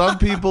there's some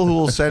people who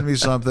will send me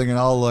something and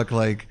I'll look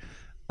like,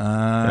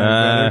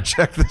 I better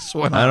check this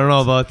one out. I don't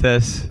know about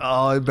this.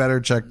 Oh, I better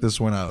check this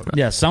one out.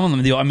 Yeah, some of them.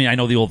 I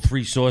know the old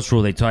 3-source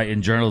rule they taught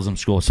in journalism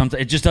school. Sometimes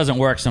it just doesn't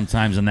work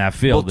sometimes in that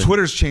field. Well,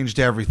 Twitter's changed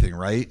everything,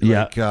 right?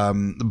 Yeah.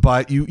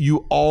 But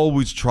you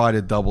always try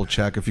to double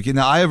check if you can.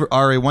 Now, I have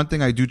one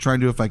thing I do try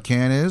and do if I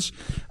can is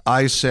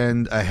I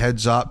send a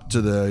heads up to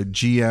the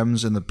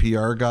GMs and the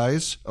PR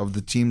guys of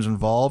the teams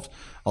involved.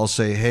 I'll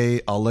say,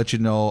 hey, I'll let you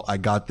know I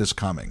got this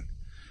coming,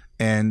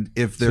 and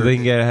if they're So they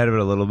can get ahead of it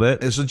a little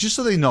bit. so just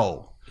so they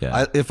know.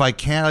 Yeah. If I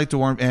can, I like to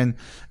warm and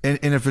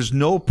if there's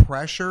no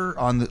pressure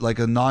on like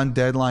a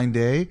non-deadline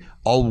day,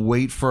 I'll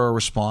wait for a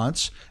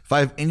response. If I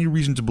have any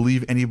reason to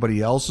believe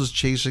anybody else is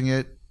chasing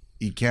it,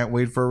 you can't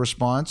wait for a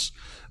response.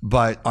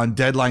 But on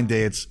deadline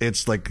day,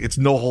 it's like it's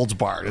no holds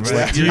barred. It's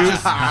like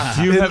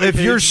if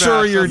you're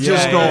sure, you're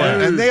just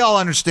going, and they all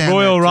understand.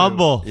 Royal that too.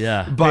 Rumble.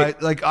 Yeah.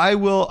 But like I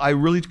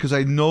really because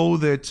I know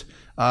that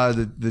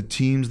the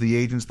teams, the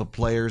agents, the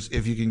players,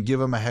 if you can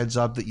give them a heads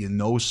up that you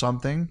know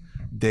something,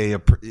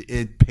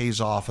 it pays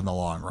off in the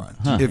long run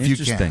if you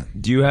can.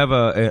 Do you have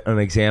an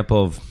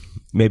example of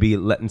maybe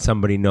letting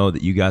somebody know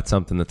that you got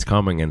something that's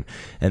coming, and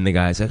the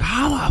guy's like,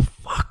 "How the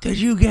fuck did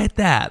you get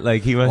that?"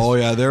 Like he must. Oh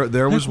yeah,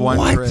 there was one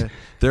what? trade.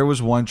 There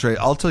was one trade.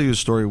 I'll tell you a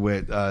story,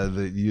 Whit.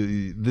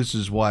 This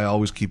is why I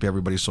always keep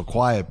everybody so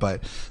quiet.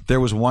 But there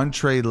was one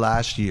trade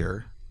last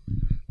year.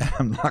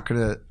 I'm not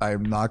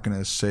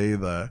gonna say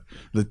the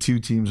two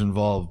teams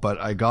involved,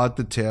 but I got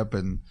the tip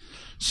and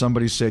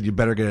somebody said you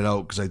better get it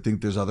out because I think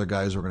there's other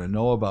guys who are going to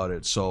know about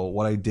it. So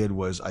what I did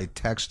was I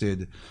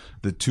texted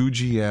the two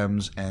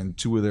GMs and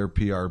two of their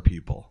PR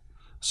people.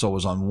 So it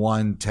was on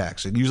one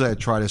text. And usually I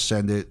try to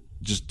send it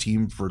just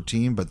team for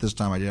team, but this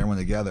time I did everyone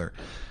together.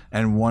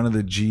 And one of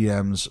the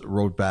GMs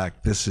wrote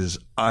back, "This is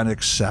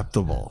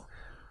unacceptable."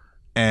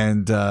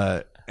 And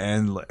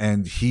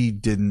he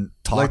didn't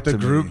talk like to the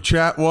me. group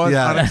chat was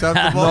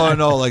unacceptable.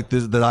 No, like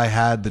that I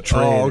had the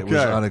trade. Oh, It was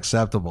okay.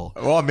 unacceptable.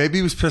 Well, maybe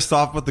he was pissed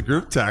off with the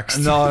group text.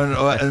 No,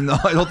 I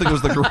don't think it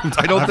was the group.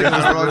 I don't think it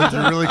was the group.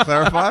 Did you really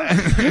clarify?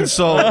 And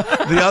so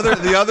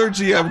the other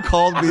GM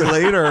called me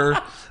later.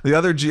 The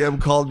other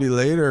GM called me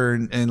later,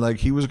 and like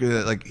he was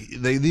gonna like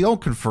they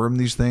don't confirm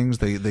these things.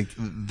 They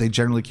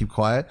generally keep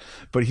quiet.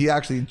 But he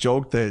actually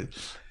joked that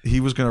he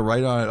was going to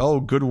write on it, "Oh,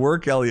 good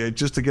work, Elliotte,"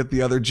 just to get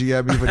the other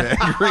GM even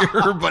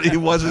angrier. But he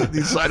wasn't.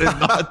 Decided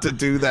not to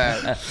do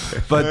that.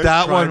 But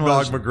that one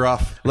was Dog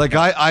McGruff. like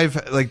I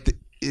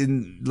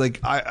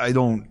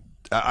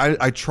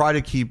try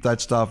to keep that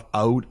stuff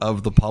out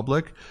of the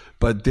public,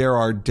 but there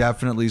are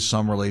definitely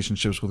some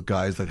relationships with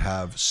guys that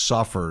have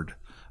suffered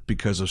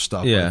because of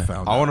stuff I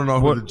found out. I want to know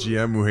who the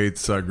GM who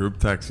hates group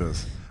texts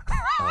is.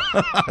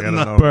 I gotta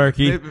know.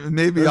 Berkey.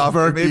 Maybe off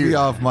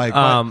mic.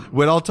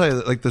 What I'll tell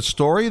you, like the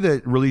story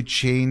that really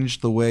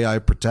changed the way I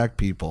protect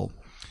people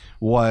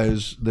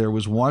was there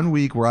was 1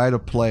 week where I had a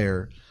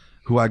player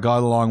who I got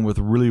along with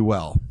really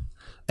well,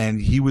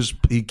 and he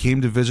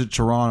came to visit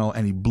Toronto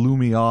and he blew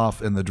me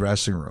off in the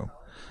dressing room,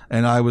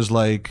 and I was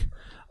like,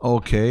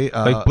 okay,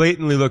 Like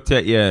blatantly looked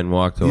at you and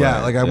walked away.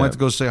 yeah, like I went to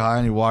go say hi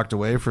and he walked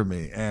away from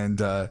me,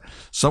 and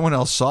someone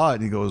else saw it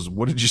and he goes,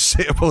 "What did you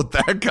say about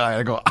that guy?"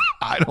 And I go,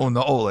 "I don't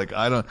know. Like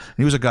I don't."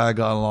 He was a guy I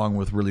got along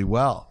with really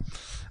well,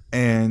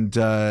 and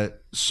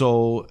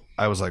so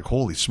I was like,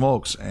 "Holy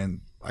smokes!"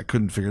 And I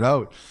couldn't figure it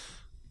out.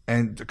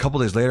 And a couple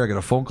of days later, I get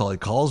a phone call. He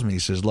calls me. He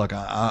says, "Look,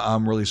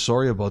 I'm really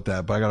sorry about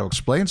that, but I got to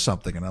explain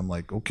something." And I'm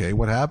like, "Okay,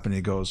 what happened?"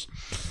 He goes,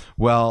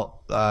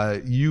 "Well,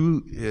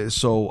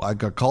 so I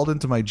got called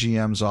into my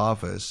GM's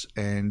office,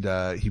 and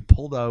he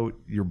pulled out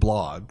your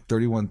blog,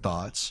 31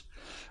 Thoughts,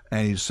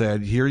 and he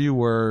said, here you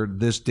were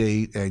this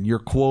date, and you're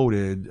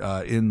quoted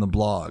in the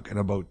blog. And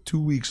about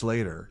 2 weeks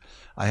later,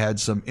 I had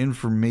some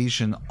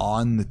information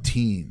on the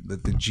team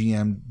that the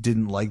GM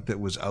didn't like that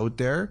was out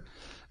there."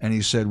 And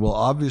he said, "Well,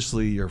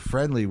 obviously you're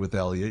friendly with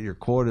Elliotte. You're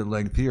quoted at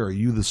length here. Are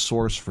you the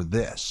source for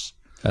this?"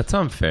 That's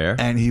unfair.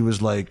 And he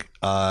was like,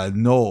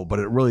 "No," but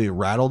it really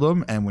rattled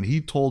him. And when he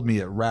told me,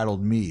 it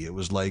rattled me. It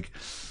was like,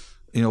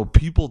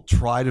 people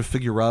try to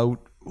figure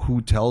out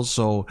who tells.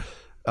 So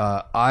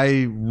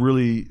I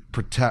really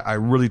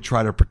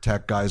try to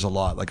protect guys a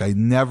lot. Like I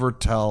never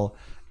tell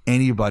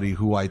anybody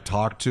who I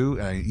talk to,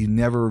 and you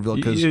never reveal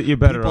because You're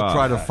better people off.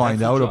 try to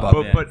find out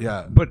about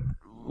it. But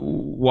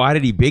why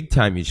did he big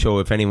time you show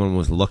if anyone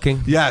was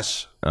looking?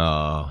 Yes.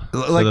 Oh,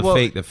 Like, so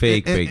the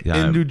fake big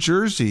time. In New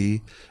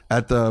Jersey,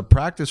 at the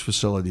practice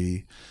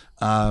facility,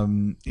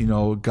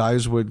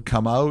 guys would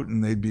come out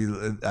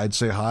and I'd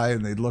say hi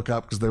and they'd look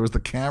up because there was the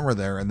camera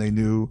there and they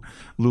knew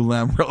Lou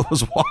Lamoriello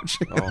was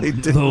watching. They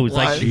didn't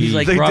he's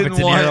like Robert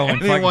De Niro in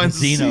fucking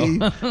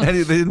Casino.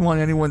 They didn't want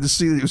anyone to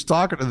see that he was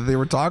that they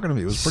were talking to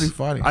me. It was pretty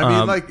funny.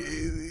 I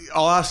mean,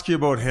 I'll ask you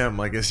about him.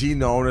 Like, is he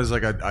known as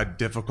like a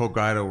difficult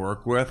guy to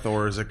work with,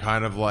 or is it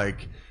kind of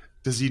like,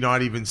 does he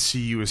not even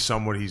see you as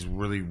someone he's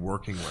really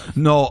working with?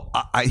 No,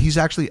 he's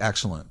actually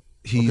excellent.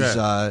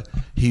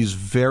 He's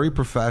very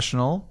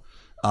professional.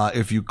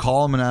 If you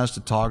call him and ask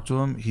to talk to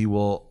him, he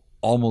will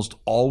almost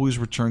always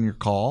return your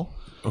call.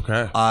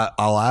 Okay.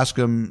 I'll ask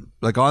him,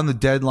 like on the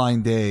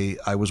deadline day,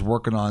 I was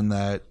working on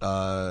that.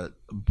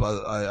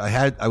 But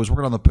I was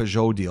working on the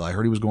Peugeot deal. I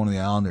heard he was going to the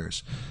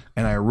Islanders,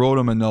 and I wrote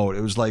him a note.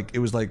 It was like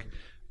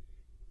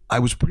I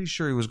was pretty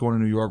sure he was going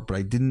to New York, but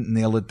I didn't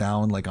nail it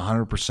down like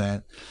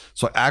 100%.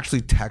 So I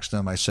actually texted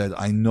him. I said,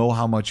 I know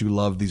how much you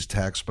love these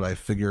texts, but I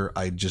figure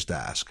I'd just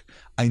ask.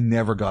 I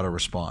never got a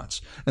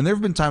response. And there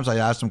have been times I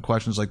asked him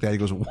questions like that. He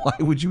goes, why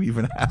would you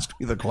even ask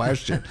me the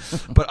question?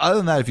 But other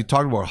than that, if you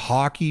talk about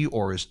hockey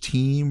or his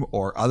team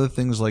or other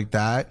things like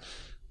that,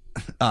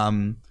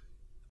 he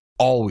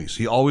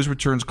always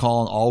returns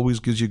call and always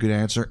gives you a good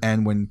answer.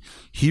 And when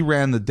he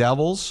ran the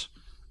Devils,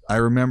 I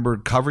remember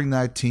covering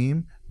that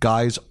team.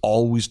 Guys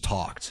always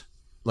talked.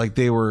 Like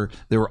they were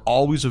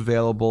always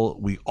available.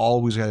 We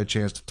always had a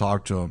chance to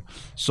talk to them.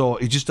 So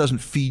it just doesn't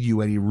feed you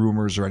any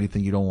rumors or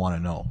anything you don't want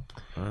to know.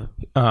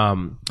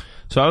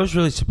 So I was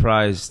really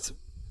surprised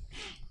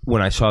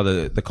when I saw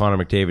the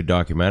Connor McDavid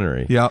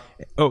documentary. Yeah.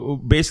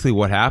 Basically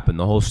what happened,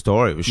 the whole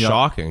story, it was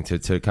shocking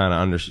to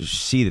kind of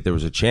see that there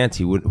was a chance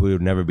he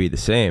would never be the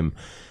same.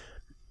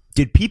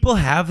 Did people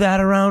have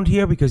that around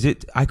here? Because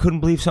I couldn't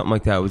believe something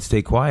like that would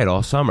stay quiet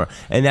all summer.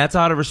 And that's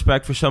out of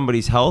respect for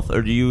somebody's health,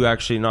 or do you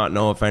actually not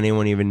know if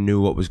anyone even knew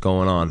what was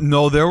going on?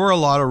 No, there were a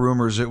lot of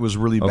rumors. It was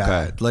really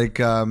bad. Like,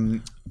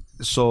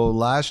 so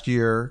last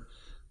year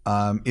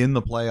in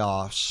the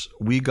playoffs,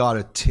 we got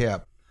a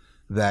tip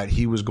that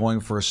he was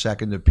going for a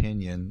second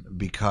opinion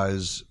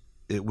because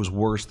it was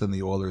worse than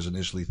the Oilers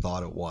initially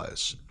thought it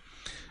was.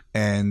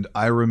 And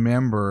I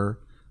remember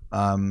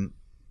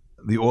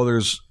the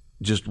Oilers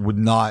just would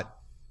not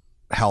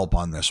help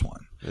on this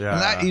one.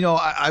 Yeah. And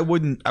that, I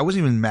wasn't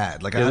even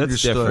mad. Like I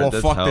understood. Well,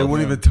 That's fuck, they hell,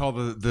 wouldn't yeah. even tell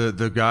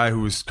the guy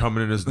who was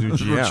coming in as new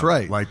GM. That's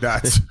right. Like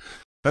that's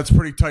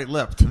pretty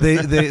tight-lipped.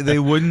 They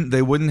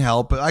wouldn't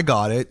help, but I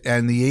got it.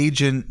 And the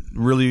agent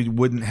really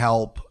wouldn't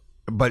help.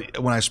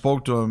 But when I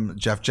spoke to him,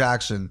 Jeff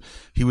Jackson,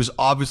 he was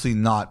obviously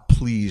not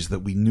pleased that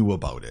we knew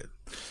about it.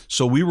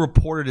 So we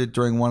reported it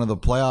during one of the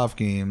playoff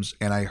games,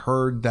 and I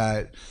heard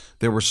that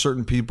there were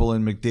certain people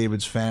in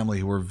McDavid's family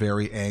who were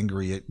very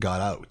angry it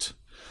got out.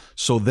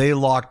 So they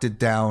locked it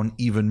down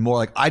even more.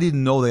 Like I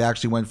didn't know they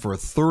actually went for a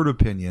third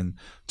opinion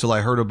till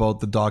I heard about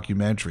the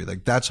documentary.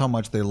 Like that's how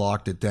much they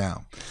locked it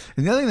down.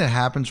 And the other thing that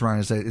happens, Ryan,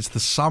 is that it's the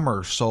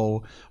summer,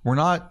 so we're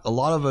not. A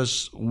lot of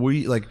us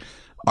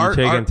Our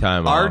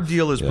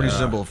deal is pretty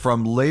simple.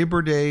 From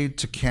Labor Day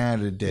to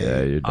Canada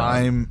Day, you're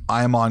done.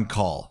 I'm on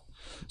call.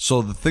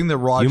 So the thing that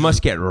Rogers... You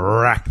must get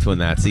wrecked when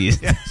that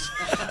season.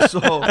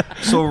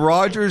 So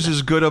Rogers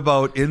is good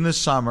about in the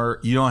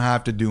summer, you don't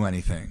have to do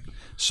anything.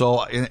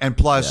 So, and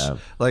plus,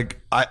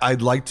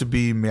 I'd like to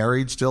be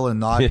married still and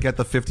not get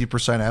the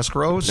 50%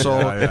 escrow.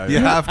 So you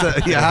have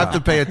to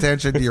pay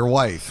attention to your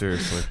wife.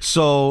 Seriously.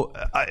 So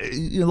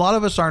a lot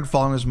of us aren't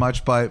following as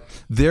much, but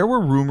there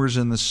were rumors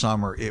in the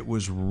summer it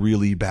was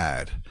really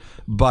bad.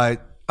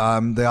 But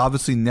they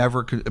obviously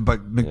never could.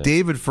 But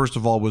McDavid, first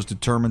of all, was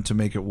determined to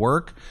make it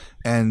work.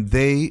 And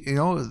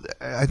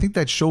I think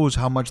that shows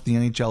how much the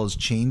NHL is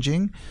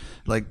changing.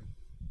 Like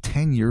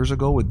 10 years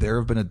ago, would there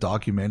have been a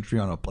documentary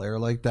on a player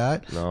like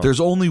that? No. There's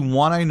only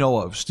one I know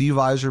of. Steve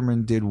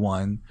Yzerman did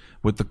one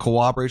with the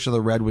cooperation of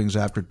the Red Wings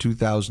after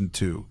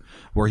 2002,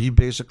 where he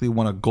basically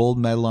won a gold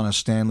medal on a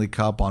Stanley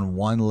Cup on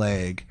one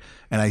leg.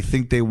 And I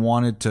think they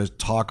wanted to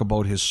talk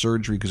about his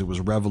surgery because it was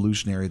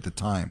revolutionary at the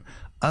time.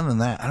 Other than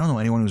that, I don't know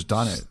anyone who's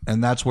done it.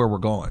 And that's where we're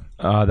going.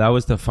 That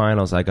was the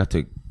finals I got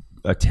to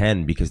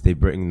attend because they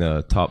bring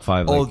the top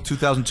five.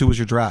 2002 was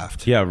your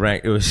draft. Yeah,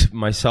 right. It was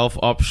myself,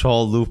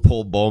 Upshaw,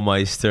 Loophole,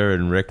 Bowmeister,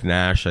 and Rick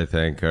Nash, I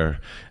think. Or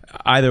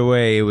either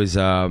way, it was.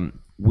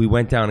 We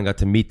went down and got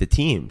to meet the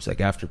teams. Like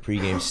after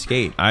pregame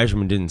skate,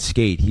 Yzerman didn't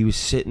skate. He was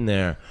sitting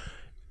there.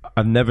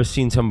 I've never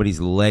seen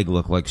somebody's leg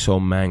look like so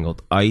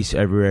mangled. Ice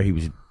everywhere. He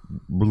was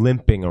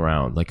limping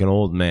around like an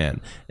old man,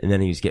 and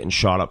then he was getting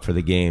shot up for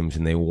the games,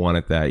 and they won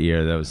it that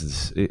year.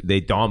 They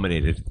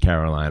dominated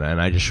Carolina,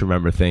 and I just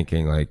remember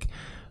thinking like,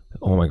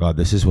 oh my God,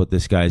 this is what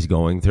this guy's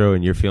going through,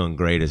 and you're feeling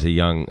great as a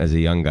young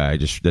guy.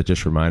 That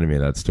just reminded me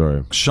of that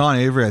story. Sean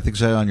Avery, I think,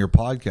 said on your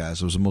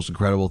podcast it was the most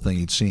incredible thing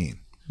he'd seen.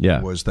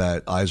 Yeah, was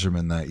that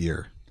Yzerman that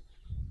year.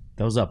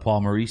 That was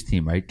Paul Maurice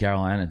team, right?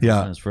 Carolina.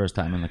 Yeah. His first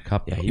time in the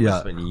Cup. Yeah, he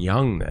must have been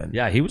young then.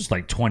 Yeah, he was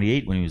like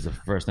 28 when he was the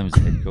first time he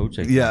was head coach.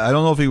 Yeah, I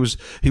don't know if he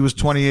was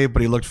 28,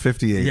 but he looked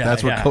 58. Yeah,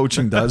 That's what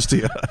coaching does to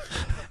you.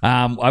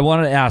 I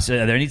wanted to ask: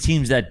 are there any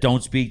teams that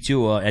don't speak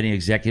to, or any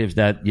executives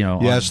that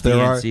Yes, on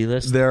there DNC are.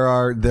 list? There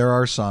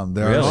are some.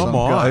 There are some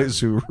guys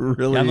who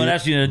really. I'm not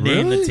asking you to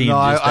name the team. No,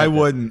 I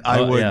wouldn't.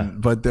 I wouldn't. Yeah.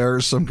 But there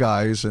are some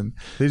guys, and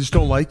They just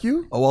don't like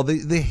you? oh, well,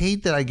 they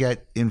hate that I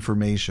get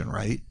information,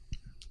 right?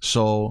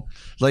 So,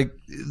 like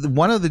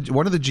one of the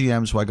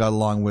GMs who I got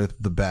along with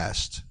the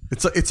best.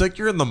 It's like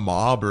you're in the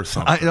mob or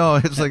something. I know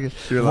it's like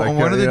You're like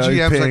one of the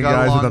GMs I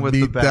got along with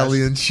the meat belly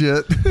best. and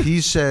shit. He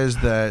says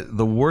that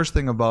the worst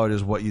thing about it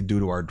is what you do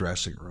to our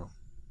dressing room.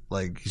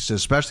 Like he says,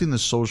 especially in the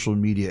social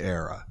media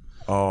era.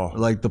 Oh,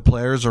 Like the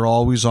players are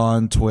always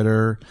on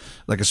Twitter,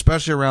 like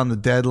especially around the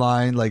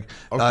deadline. Like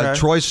Okay.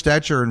 Troy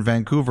Stetcher in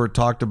Vancouver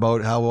talked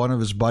about how one of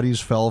his buddies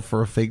fell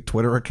for a fake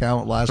Twitter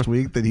account last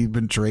week that he'd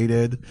been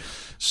traded.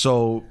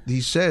 So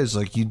he says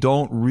like you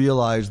don't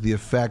realize the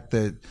effect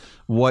that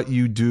what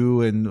you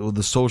do and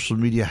the social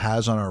media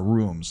has on our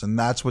rooms, and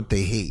that's what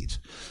they hate.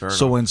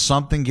 So when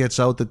something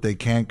gets out that they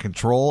can't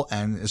control,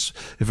 and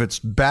if it's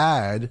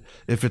bad,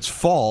 if it's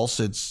false,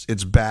 it's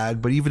bad.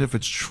 But even if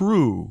it's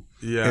true,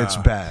 Yeah. it's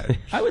bad.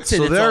 I would say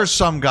so. that's There all- are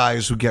some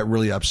guys who get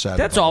really upset.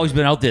 That's about always it.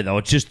 been out there, though.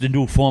 It's just the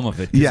new form of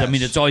it. 'Cause, Yes. I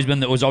mean, it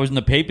was always in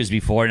the papers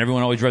before, and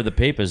everyone always read the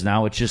papers.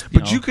 Now it's just,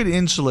 But you could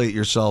insulate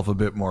yourself a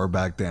bit more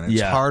back then. It's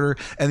Yeah. harder.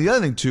 And the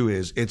other thing too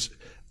is it's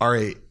all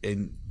right,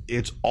 and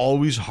it's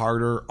always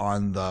harder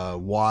on the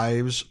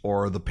wives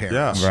or the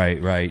parents. Yeah.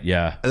 right,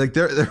 yeah. Like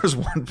there was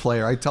one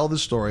player. I tell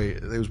this story.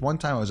 There was one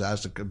time I was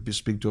asked to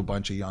speak to a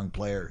bunch of young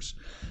players,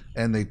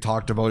 and they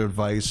talked about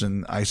advice.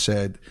 And I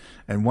said,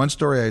 and one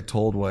story I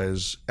told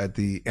was at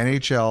the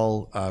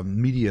NHL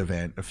media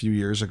event a few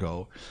years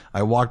ago.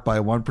 I walked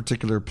by one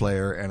particular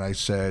player, and I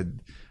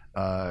said,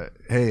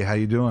 "Hey, how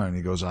you doing?" And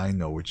he goes, "I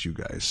know what you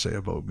guys say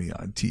about me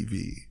on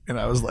TV." And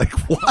I was like,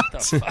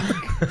 "What?"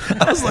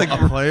 I was like,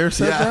 a player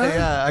said yeah, that?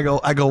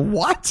 yeah. I go,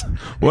 what?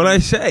 What'd I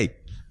say?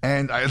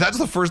 And that's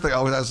the first thing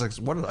I was like,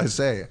 what did I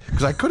say?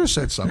 Because I could have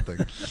said something.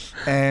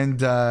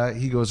 And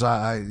he goes,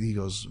 he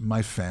goes,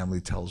 my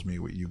family tells me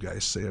what you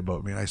guys say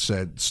about me. And I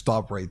said,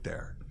 stop right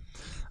there.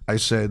 I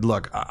said,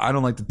 look, I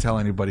don't like to tell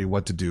anybody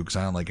what to do because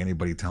I don't like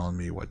anybody telling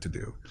me what to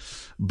do.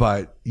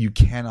 But you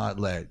cannot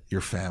let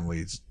your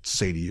family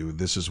say to you,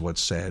 this is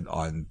what's said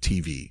on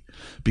TV.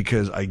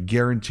 Because I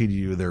guarantee to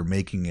you they're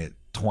making it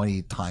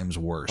 20 times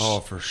worse. Oh,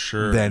 for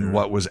sure. Than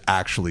what was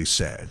actually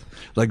said.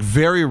 Like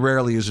very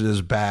rarely is it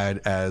as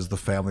bad as the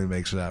family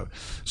makes it out.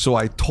 So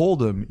I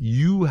told him,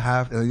 you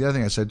have, and the other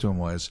thing I said to him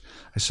was,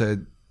 I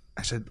said,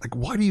 like,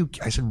 why do you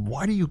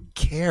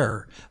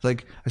care?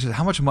 Like, I said,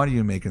 how much money are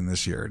you making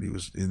this year? And he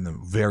was in the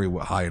very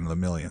high into the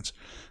millions.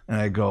 And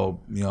I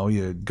go,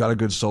 you got a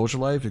good social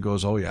life? He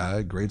goes, oh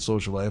yeah, great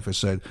social life. I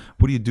said,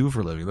 what do you do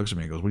for a living? He looks at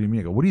me and goes, what do you mean?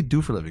 I go, what do you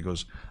do for a living? He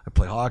goes, I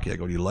play hockey. I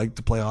go, do you like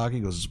to play hockey?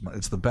 He goes,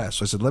 it's the best.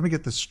 So I said, let me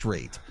get this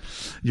straight.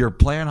 You're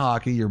playing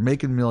hockey, you're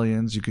making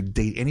millions, you could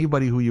date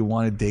anybody who you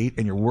want to date,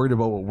 and you're worried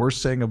about what we're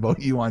saying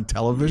about you on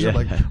television?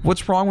 Like,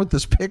 what's wrong with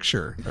this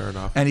picture? Fair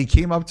enough. And he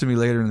came up to me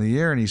later in the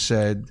year and he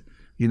said,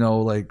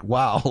 like,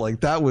 wow, like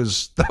that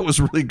was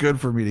really good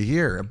for me to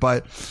hear.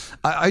 But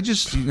I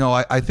just,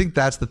 I think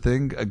that's the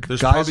thing. There's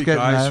probably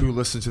guys who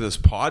listen to this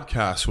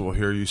podcast who will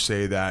hear you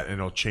say that and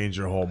it'll change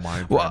their whole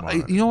mind. Well,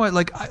 you know what?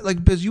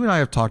 Like Biz, you and I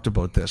have talked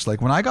about this.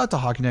 Like when I got to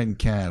Hockey Night in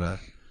Canada,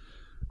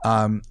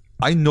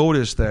 I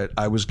noticed that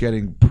I was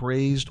getting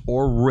praised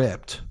or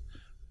ripped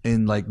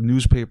in like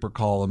newspaper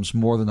columns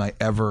more than I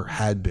ever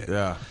had been.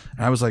 Yeah.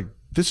 And I was like,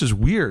 this is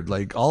weird.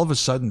 Like all of a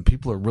sudden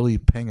people are really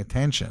paying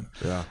attention.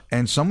 Yeah.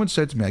 And someone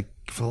said to me,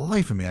 for the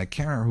life of me, I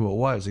can't remember who it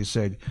was. They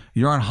said,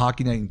 you're on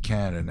Hockey Night in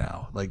Canada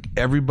now. Like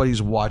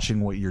everybody's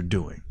watching what you're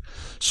doing.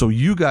 So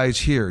you guys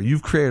here,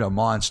 you've created a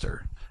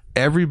monster.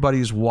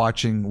 Everybody's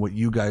watching what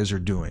you guys are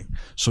doing.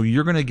 So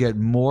you're going to get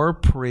more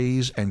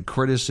praise and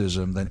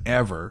criticism than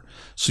ever.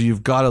 So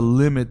you've got to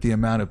limit the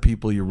amount of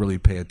people you really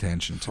pay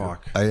attention to.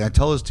 I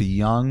tell this to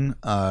young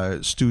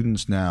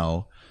students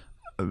now,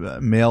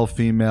 male,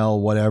 female,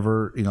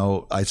 whatever,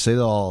 I say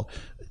to all,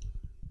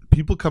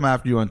 people come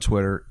after you on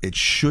Twitter. It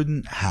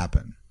shouldn't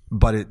happen,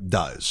 but it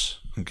does.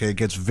 Okay, it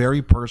gets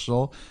very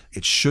personal.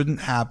 It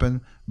shouldn't happen,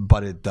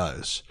 but it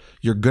does.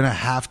 You're going to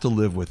have to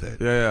live with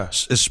it. Yeah.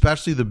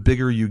 Especially the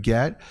bigger you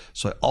get.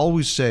 So I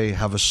always say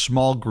have a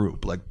small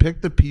group. Like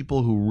pick the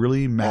people who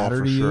really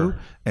matter to you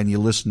and you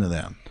listen to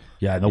them.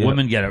 Yeah, the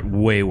women get it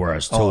way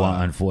worse too,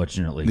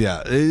 unfortunately.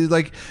 Yeah,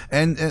 like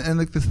and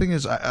like the thing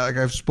is,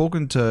 I've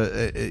spoken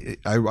to.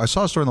 I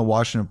saw a story in the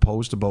Washington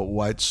Post about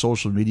what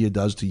social media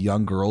does to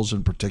young girls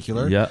in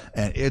particular. Yeah,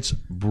 and it's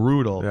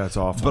brutal. Yeah, it's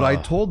awful. But I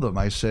told them,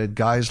 I said,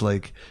 guys,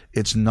 like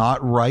it's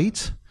not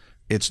right,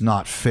 it's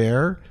not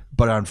fair,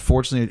 but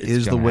unfortunately, it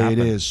is the way it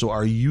is. So,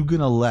 are you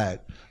gonna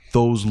let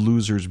those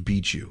losers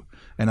beat you?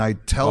 And I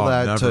tell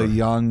that to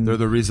young. They're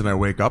the reason I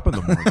wake up in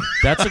the morning.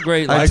 That's a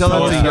great. I tell that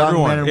to young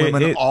everyone. men and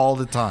women all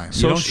the time.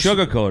 You don't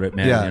sugarcoat it,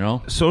 man. Yeah.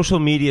 Social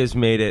media has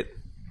made it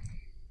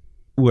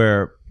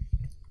where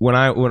when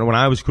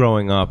I was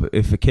growing up,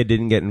 if a kid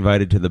didn't get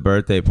invited to the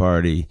birthday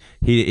party,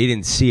 he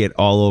didn't see it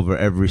all over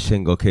every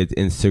single kid's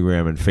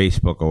Instagram and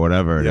Facebook or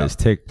whatever it is.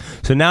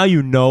 So now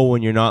you know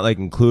when you're not like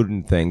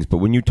including things, but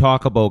when you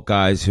talk about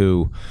guys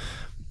who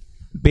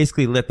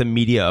basically let the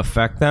media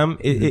affect them,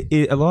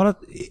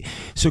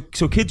 so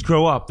kids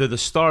grow up, they're the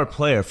star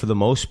player for the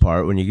most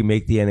part. When you can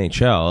make the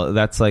NHL,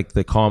 that's like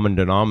the common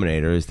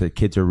denominator, is that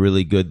kids are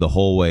really good the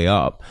whole way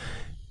up.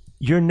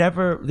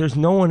 There's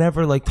no one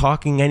ever like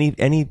talking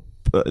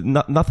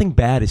nothing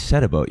bad is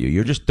said about you.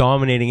 You're just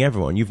dominating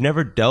everyone. You've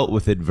never dealt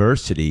with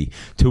adversity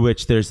to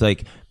which there's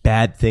like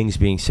bad things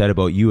being said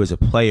about you as a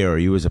player or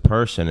you as a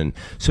person, and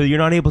so you're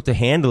not able to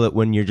handle it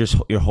when you're just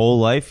your whole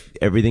life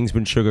everything's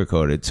been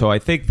sugarcoated. So I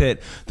think that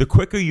the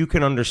quicker you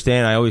can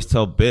understand, I always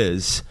tell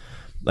Biz,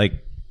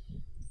 like,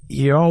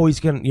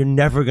 you're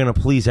never gonna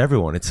please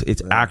everyone.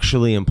 It's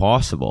actually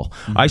impossible.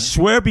 I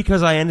swear,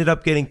 because I ended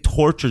up getting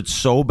tortured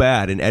so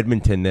bad in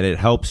Edmonton that it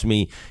helps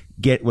me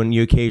get when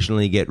you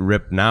occasionally get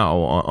ripped now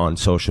on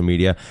social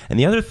media. And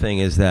the other thing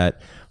is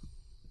that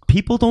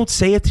people don't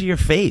say it to your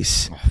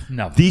face.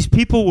 No. These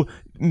people,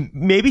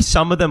 maybe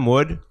some of them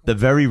would, the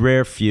very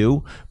rare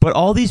few, but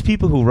all these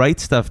people who write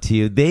stuff to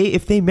you,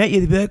 if they met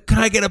you, they'd be like, "Can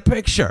I get a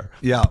picture?"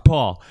 Yeah,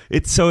 Paul.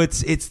 It's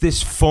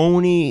this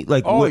phony,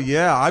 like. Oh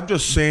yeah, I'm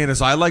just saying,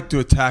 is I like to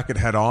attack it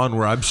head on.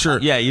 Where I'm sure.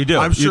 Yeah, you do.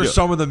 I'm sure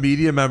some of the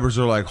media members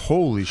are like,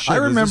 "Holy shit, I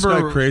remember is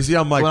this guy crazy."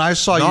 I'm like, when I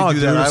saw no, you do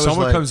dude, that, I if was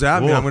someone like, comes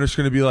at me, whoa. I'm just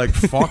going to be like,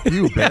 "Fuck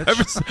you,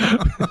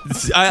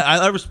 bitch."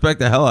 I respect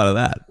the hell out of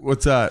that.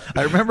 What's that?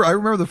 I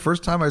remember the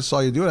first time I saw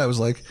you do it, I was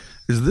like,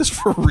 "Is this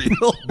for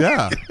real?"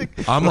 Yeah,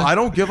 I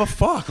don't give a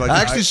fuck. Like,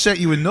 I actually sent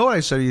you a note. I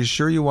said, "Are you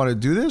sure you want to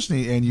do this?"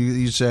 And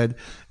you said,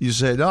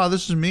 "Oh,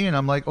 this is me." And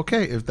I'm like,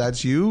 "Okay, if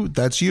that's you,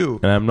 that's you."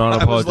 And I'm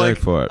not apologetic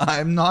for it.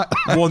 I'm not.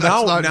 Well,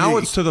 that's now me.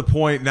 it's to the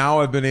point.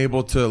 Now I've been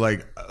able to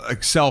like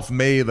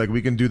self-made. Like,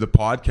 we can do the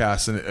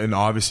podcast, and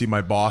obviously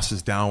my boss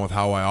is down with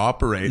how I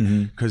operate,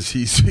 because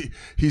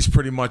he's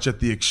pretty much at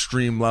the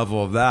extreme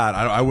level of that.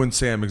 I wouldn't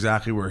say I'm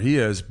exactly where he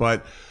is,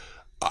 but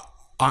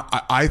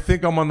I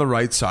think I'm on the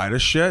right side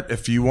of shit.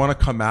 If you want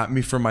to come at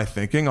me for my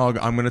thinking, I'm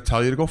going to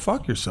tell you to go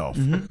fuck yourself.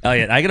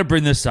 Elliotte, I got to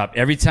bring this up.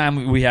 Every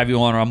time we have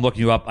you on or I'm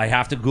looking you up, I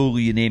have to Google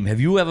your name.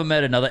 Have you ever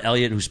met another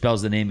Elliotte who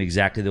spells the name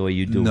exactly the way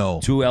you do? No.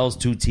 2 L's,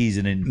 2 T's,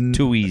 and then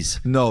 2 E's.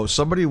 No,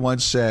 somebody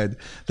once said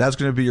that's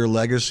going to be your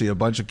legacy. A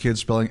bunch of kids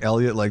spelling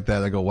Elliotte like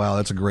that. I go, wow,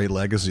 that's a great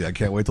legacy. I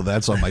can't wait till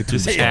that's on my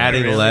Just tombstone.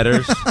 adding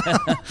letters,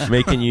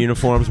 making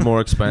uniforms more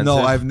expensive. No,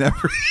 I've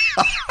never.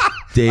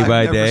 Day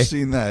by I've never day.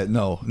 seen that.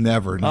 No,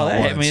 never. Oh, Not I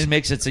once. mean, it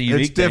makes it a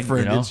unique It's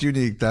different. thing, you know? It's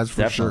unique. That's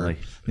for Definitely.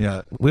 sure.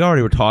 Yeah. We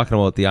already were talking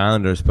about the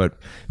Islanders, but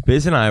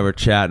Biz and I were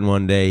chatting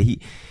one day.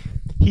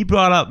 He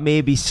brought up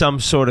maybe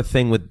some sort of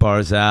thing with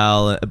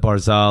Barzal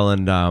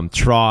and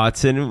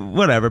Trotz and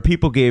whatever.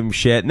 People gave him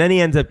shit, and then he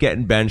ends up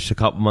getting benched a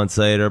couple months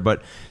later.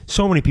 But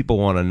so many people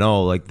want to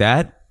know, like,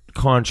 that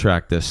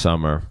contract this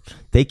summer,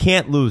 they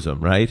can't lose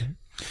him, right?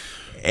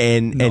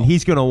 And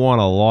he's going to want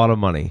a lot of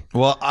money.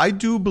 Well, I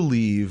do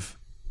believe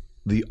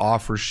the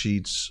offer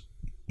sheets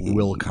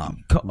will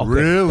come. Okay.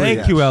 Really?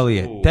 Thank you,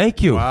 Elliotte.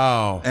 Thank you.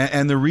 Wow.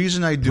 And the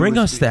reason I do Bring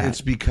is us that.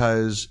 it's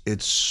because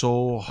it's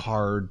so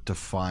hard to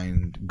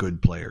find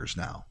good players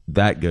now.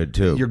 That good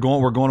too.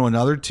 We're going to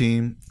another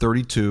team,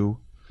 32,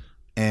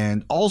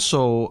 and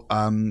also,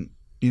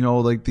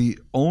 like the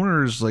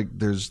owners, like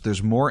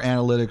there's more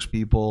analytics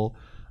people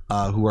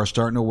who are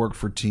starting to work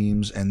for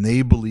teams, and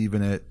they believe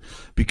in it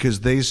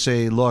because they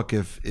say, look,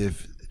 if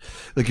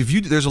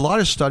there's a lot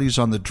of studies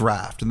on the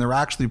draft, and they're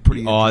actually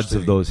pretty odds interesting.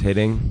 of those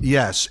hitting.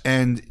 Yes,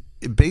 and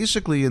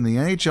basically in the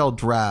NHL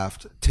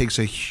draft takes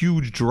a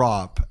huge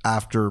drop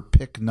after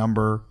pick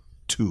number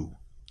 2.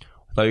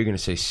 I thought you were going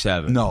to say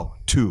 7. No,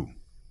 2.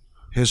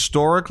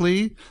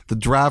 Historically, the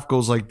draft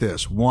goes like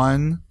this: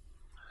 1,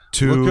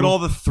 2. Look at all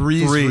the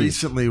threes 3.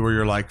 recently where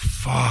you're like,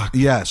 fuck.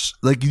 Yes,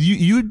 like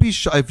you'd be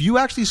if you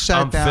actually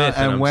sat I'm down fifth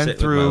and I'm went sitting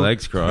with through my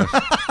legs crossed.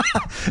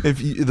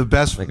 the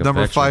best Like a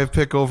number veteran. 5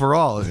 pick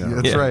overall.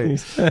 That's Yeah.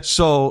 right.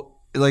 So,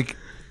 like,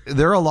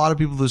 there are a lot of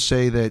people who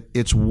say that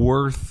it's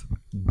worth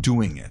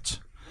doing it.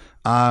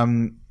 I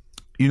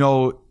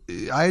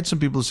had some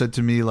people who said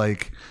to me,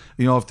 like,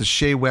 if the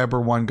Shea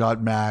Weber one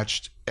got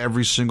matched,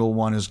 every single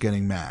one is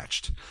getting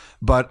matched.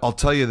 But I'll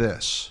tell you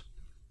this: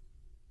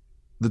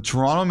 the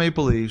Toronto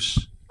Maple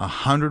Leafs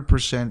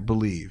 100%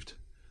 believed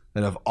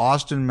that if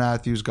Austin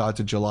Matthews got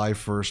to July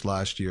 1st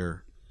last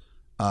year,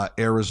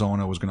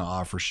 Arizona was going to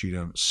offer sheet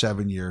him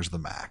 7 years the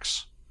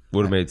max.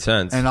 Would have made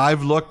sense. And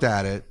I've looked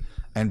at it,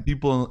 and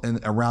people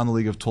around the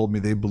league have told me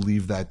they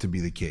believe that to be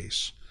the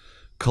case.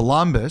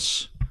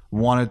 Columbus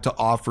wanted to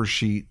offer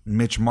sheet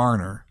Mitch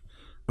Marner,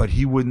 but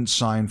he wouldn't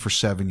sign for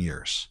 7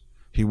 years.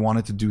 He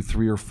wanted to do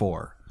 3 or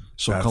 4.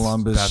 So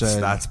Columbus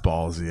said, that's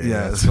ballsy.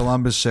 "Yeah."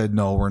 Columbus said,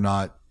 "No, we're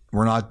not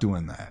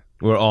doing that."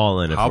 We're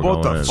all in. If How we're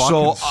about the going in.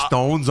 fucking So,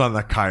 Stones on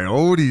the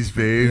Coyotes,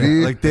 baby?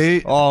 Yeah, like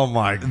they- Oh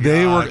my god!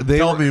 they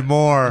Tell were- me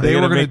more. they They're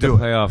were gonna gonna make the do it.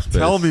 playoffs. Biz.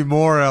 Tell me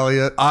more,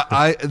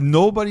 Elliotte.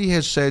 Nobody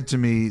has said to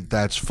me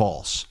that's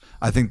false.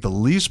 I think the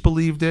Leafs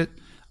believed it.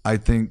 I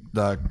think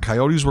the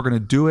Coyotes were going to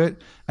do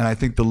it, and I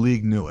think the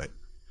league knew it.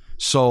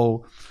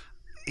 So,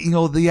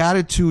 the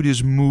attitude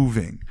is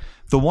moving.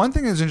 The one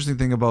thing that's interesting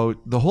thing about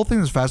the whole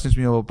thing that fascinates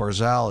me about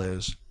Barzal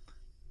is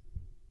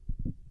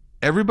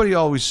everybody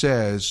always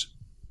says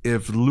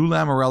if Lou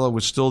Lamoriello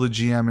was still the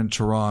GM in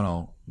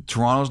Toronto,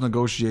 Toronto's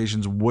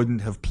negotiations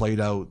wouldn't have played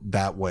out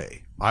that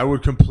way. I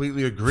would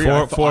completely agree.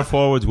 Four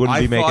forwards wouldn't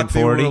be making 40. I thought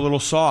they were a little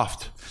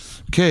soft.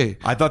 Okay.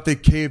 I thought they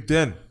caved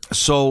in.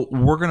 So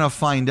we're going to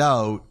find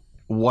out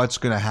what's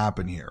going to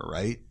happen here,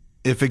 right?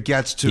 If it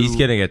gets to He's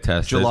going to get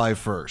tested. July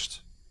 1st.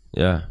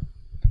 Yeah.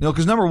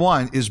 Because number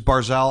one, is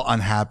Barzal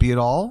unhappy at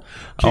all?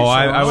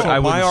 I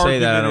wouldn't say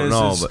that. I don't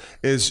know.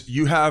 Is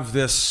you have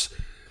this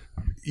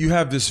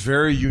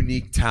very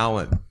unique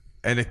talent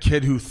and a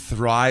kid who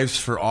thrives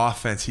for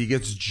offense. He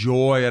gets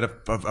joy out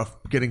of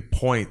getting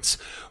points,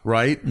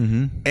 right?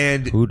 Mm-hmm.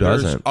 And who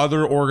doesn't? There's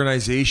other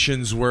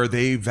organizations where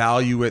they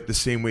value it the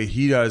same way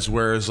he does,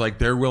 whereas like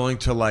they're willing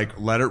to like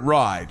let it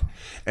ride.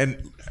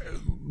 And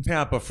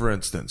Tampa, for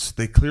instance,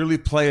 they clearly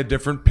play a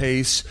different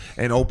pace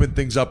and open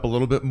things up a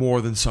little bit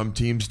more than some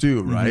teams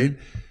do, right?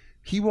 Mm-hmm.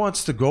 He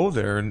wants to go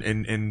there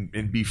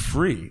and be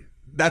free.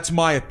 That's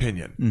my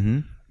opinion. Mm-hmm.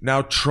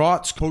 Now,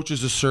 Trotz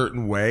coaches a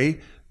certain way.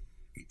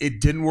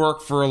 It didn't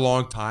work for a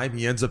long time.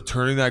 He ends up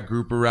turning that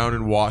group around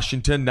in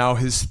Washington. Now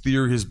his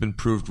theory has been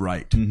proved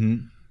right.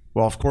 Mm-hmm.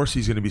 Well, of course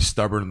he's going to be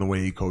stubborn in the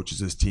way he coaches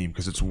his team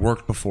because it's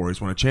worked before. He's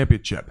won a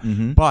championship.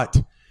 Mm-hmm.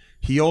 But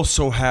he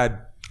also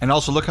had... And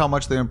also look how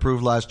much they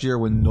improved last year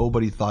when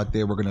nobody thought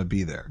they were going to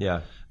be there. Yeah.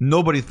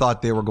 Nobody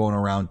thought they were going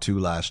around 2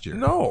 last year.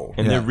 No.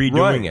 And they're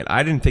redoing it.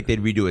 I didn't think they'd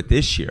redo it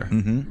this year.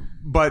 Mm-hmm.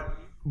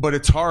 But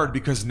it's hard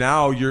because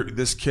now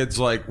this kid's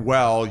like,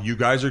 well, you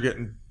guys are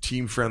getting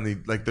team friendly.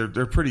 Like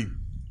they're pretty...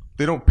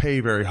 They don't pay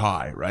very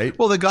high, right?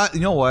 Well, they got, you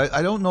know what?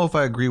 I don't know if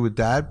I agree with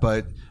that,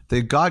 but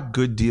they got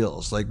good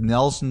deals. Like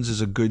Nelson's is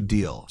a good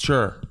deal.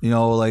 Sure.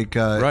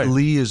 Right.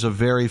 Lee is a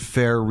very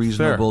fair,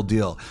 reasonable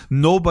deal.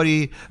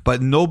 Nobody's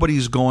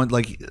going,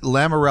 like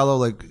Lamoriello,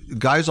 like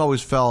guys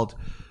always felt,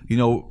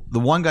 the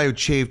one guy who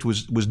chafed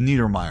was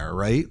Niedermeyer,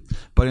 right?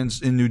 But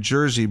in New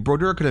Jersey,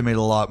 Brodeur could have made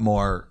a lot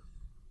more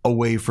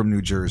away from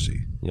New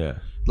Jersey. Yeah.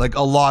 Like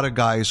a lot of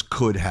guys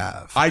could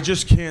have. I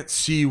just can't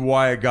see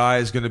why a guy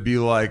is going to be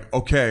like,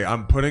 okay,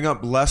 I'm putting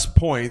up less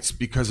points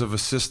because of a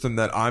system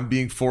that I'm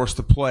being forced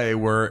to play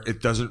where it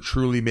doesn't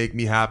truly make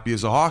me happy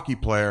as a hockey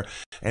player.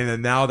 And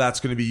then now that's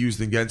going to be used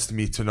against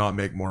me to not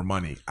make more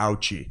money.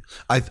 Ouchie.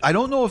 I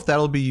don't know if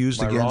that'll be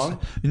used against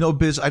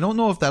Biz, I don't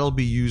know if that'll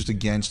be used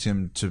against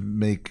him to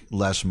make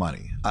less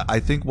money. I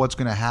think what's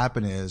going to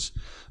happen is,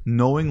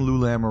 knowing Lou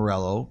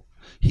Lamoriello,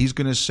 he's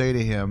going to say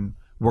to him,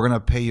 we're going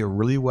to pay you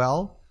really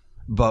well,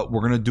 but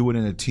we're going to do it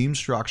in a team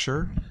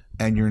structure,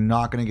 and you're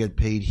not going to get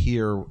paid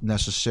here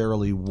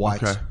necessarily.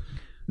 What? Okay.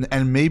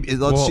 And maybe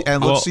let's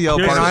see how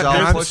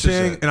Barzal pushes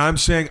it. And I'm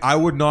saying I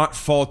would not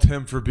fault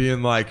him for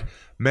being like,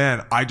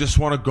 man, I just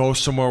want to go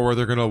somewhere where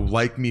they're going to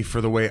like me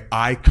for the way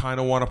I kind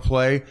of want to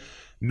play.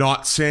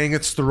 Not saying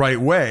it's the right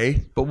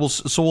way, but we'll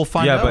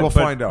find out. We'll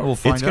find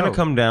out. It's going to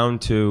come down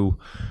to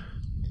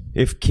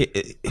if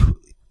kids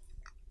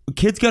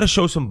got to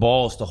show some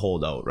balls to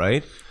hold out,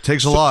 right?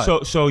 Takes a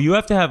lot. So you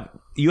have to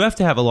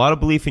have a lot of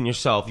belief in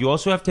yourself. You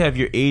also have to have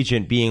your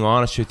agent being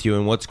honest with you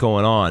and what's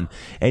going on.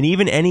 And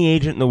even any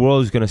agent in the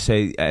world is going to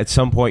say at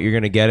some point you're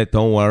going to get it.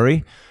 Don't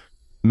worry.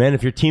 Man,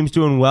 if your team's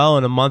doing well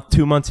and a month,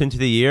 2 months into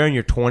the year and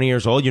you're 20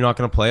 years old, you're not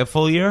going to play a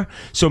full year.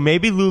 So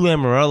maybe Lou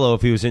Lamoriello,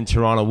 if he was in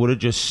Toronto, would have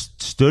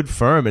just stood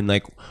firm and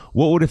like,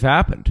 what would have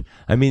happened?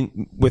 I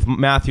mean, with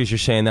Matthews, you're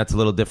saying that's a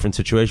little different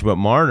situation, but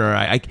Marner,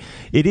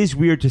 it is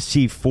weird to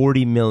see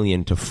 $40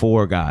 million to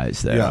 4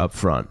 guys there up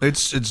front.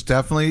 It's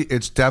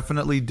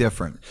definitely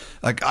different.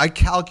 Like I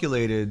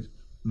calculated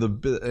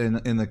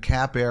in the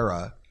cap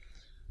era,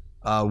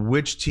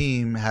 which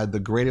team had the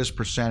greatest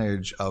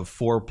percentage of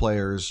 4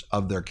 players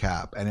of their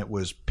cap, and it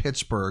was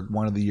Pittsburgh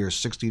one of the years,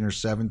 16 or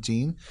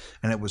 17,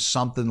 and it was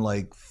something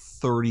like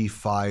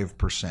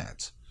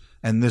 35%.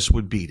 And this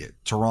would beat it.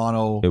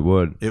 Toronto,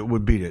 it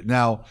would beat it.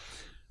 Now,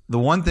 the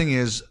one thing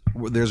is,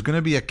 there's going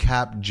to be a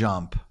cap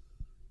jump,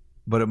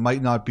 but it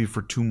might not be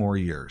for 2 more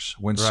years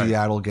when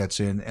Seattle gets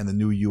in and the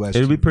new U.S.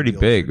 It'll be pretty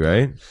big,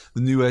 right?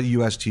 The new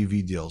U.S.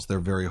 TV deals, they're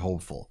very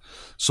hopeful.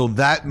 So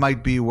that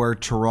might be where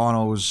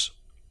Toronto's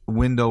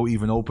window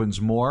even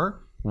opens more.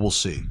 We'll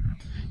see.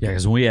 Yeah,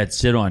 because when we had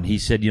Sid on, he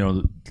said,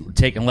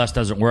 taking less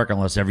doesn't work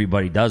unless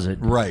everybody does it.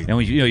 Right.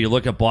 And you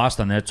look at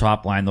Boston, their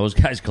top line, those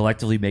guys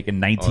collectively making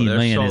 $19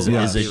 million is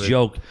a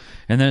joke.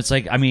 And then it's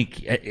like, I mean,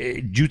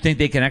 do you think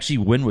they can actually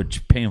win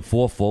with paying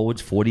 4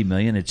 forwards $40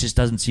 million? It just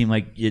doesn't seem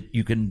like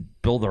you can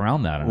build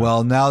around that.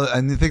 Well, now,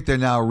 and I think they're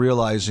now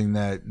realizing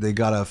that they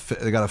gotta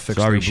fix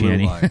their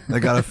blue line. They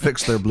gotta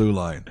fix their blue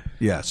line.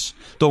 Yes.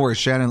 Don't worry,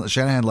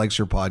 Shanahan likes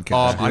your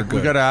podcast.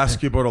 We got to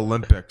ask you about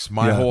Olympics.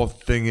 My whole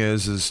thing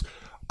is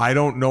I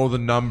don't know the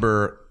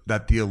number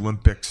that the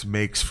Olympics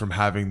makes from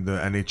having the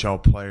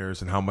NHL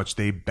players and how much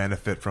they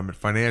benefit from it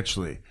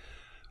financially.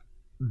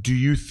 do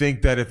you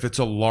think that if it's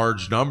a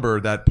large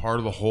number, that part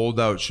of the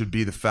holdout should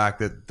be the fact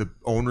that the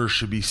owners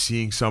should be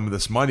seeing some of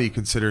this money,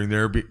 considering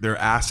their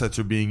assets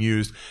are being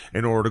used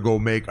in order to go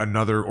make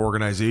another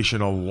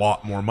organization a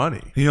lot more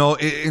money? You know,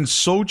 in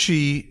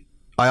Sochi,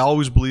 I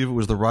always believe it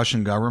was the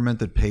Russian government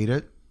that paid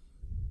it,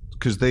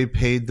 because they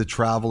paid the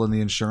travel and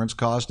the insurance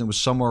cost, and it was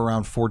somewhere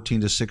around $14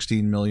 to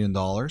 $16 million.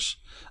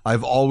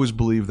 I've always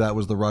believed that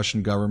was the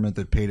Russian government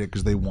that paid it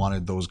because they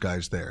wanted those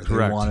guys there.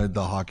 Correct. They wanted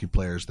the hockey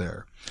players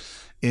there.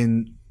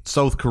 In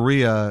South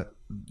Korea,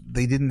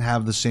 they didn't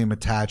have the same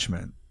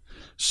attachment.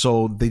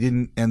 So they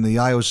didn't, and the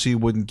IOC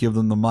wouldn't give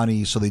them the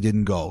money, so they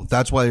didn't go.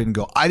 That's why they didn't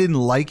go. I didn't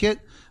like it,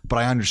 but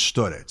I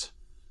understood it.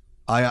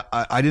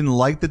 I didn't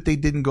like that they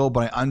didn't go,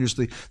 but I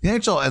understood. The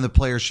NHL and the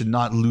players should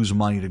not lose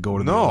money to go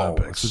to the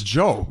Olympics. It's a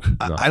joke.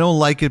 I don't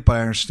like it, but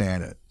I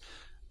understand it.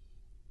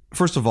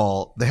 First of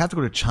all, they have to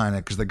go to China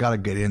because they got to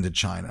get into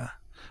China.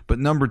 But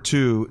number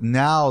two,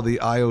 now the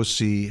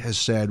IOC has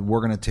said,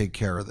 we're going to take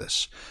care of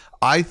this.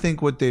 I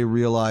think what they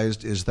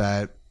realized is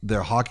that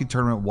their hockey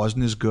tournament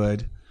wasn't as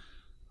good.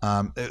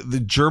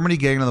 The Germany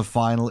getting to the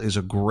final is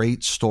a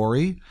great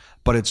story,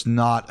 but it's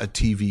not a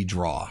TV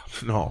draw.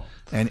 No.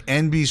 And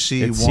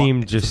NBC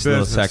seemed just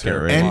a second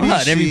rate.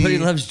 NBC everybody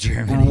loves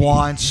Germany.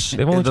 Wants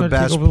the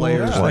best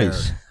players there.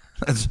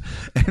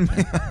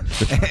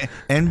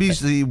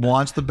 NBC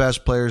wants the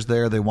best players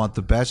there. They want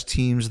the best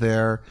teams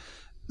there.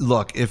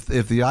 Look, if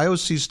the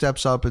IOC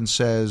steps up and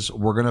says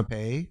we're going to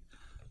pay,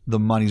 the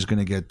money's going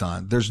to get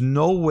done. There's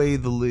no way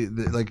the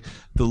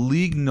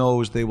league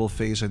knows they will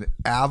face an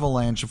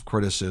avalanche of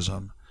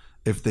criticism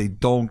if they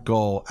don't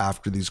go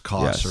after these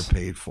costs are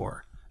paid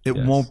for. It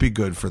won't be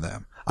good for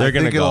them. They're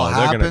going to go.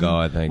 They're going to go,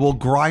 I think. We'll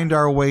grind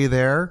our way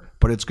there,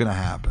 but it's going to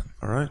happen.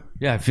 All right.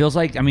 Yeah, it feels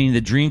like, I mean, the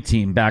Dream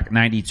Team back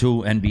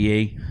 92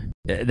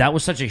 NBA, that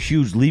was such a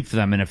huge leap for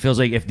them. And it feels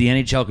like if the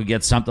NHL could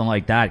get something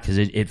like that, because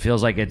it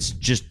feels like it's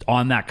just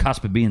on that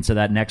cusp of being to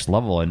that next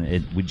level,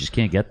 and we just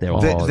can't get there.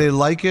 They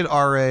like it,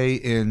 RA,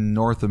 in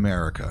North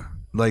America.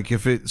 Like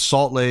if it's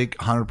Salt Lake,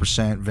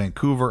 100%,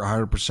 Vancouver,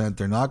 100%.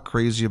 They're not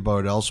crazy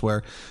about it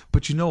elsewhere.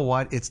 But you know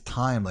what? It's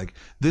time. Like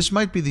this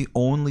might be the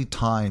only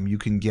time you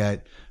can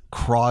get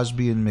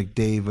Crosby and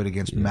McDavid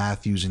against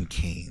Matthews and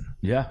Kane.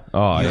 Yeah.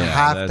 Oh, you yeah.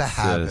 have to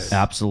have it.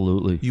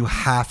 Absolutely. You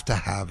have to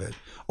have it.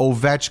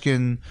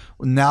 Ovechkin,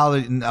 now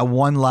that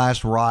one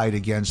last ride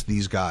against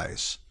these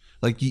guys.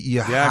 Like you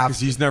have to. Yeah, because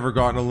he's never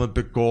gotten an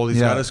Olympic gold. He's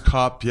got his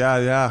cup.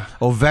 Yeah.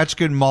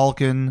 Ovechkin,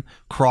 Malkin,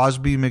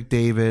 Crosby,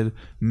 McDavid,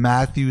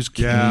 Matthews,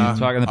 Kane. Yeah,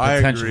 talking the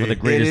potential for the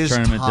greatest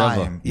tournament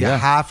ever. You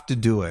have to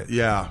do it.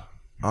 Yeah.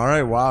 All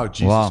right. Wow.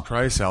 Jesus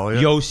Christ,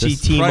 Elliotte. Yossi,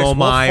 Timo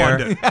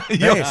Meyer.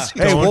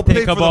 Hey, we'll think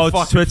pay for about the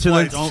fucking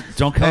Switzerland. flights.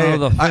 Don't come over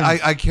the thing.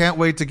 I can't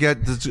wait to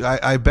get this.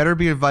 I better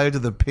be invited to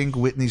the Pink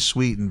Whitney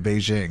Suite in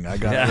Beijing. I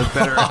got it.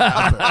 Better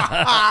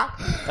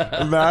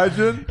happen.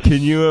 Imagine. Can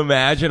you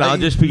imagine? I'll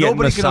just be getting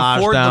Nobody can massaged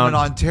afford down. them in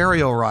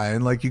Ontario,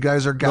 Ryan. Like you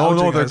guys are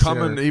gouging No, they're us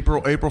coming here.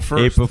 April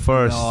 1st. April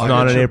 1st, No, not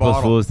I an get your April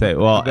bottle. Fool's Day.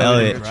 Well, I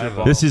Elliotte, get your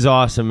bottle. this is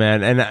awesome,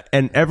 man.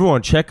 And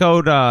everyone, check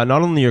out not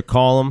only your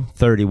column,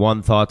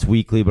 31 Thoughts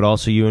Weekly, but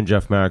also you and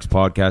Jeff Marek's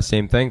podcast.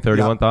 Same thing,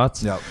 31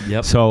 Thoughts?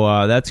 Yep.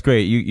 So that's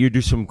great. You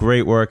do some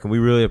great work, and we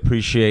really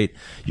appreciate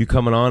you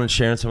coming on and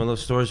sharing some of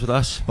those stories with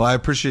us. Well, I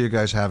appreciate you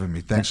guys having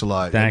me. Thanks a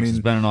lot. Thanks. It's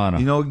been an honor.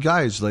 You know,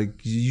 guys, like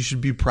you should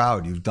be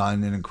proud. You've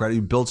done an incredible.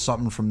 You built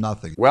something from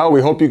nothing. Well,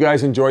 we hope you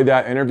guys enjoyed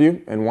that interview.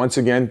 And once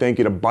again, thank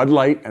you to Bud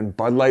Light and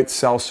Bud Light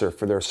Seltzer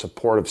for their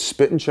support of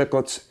Spittin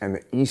Chiclets and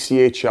the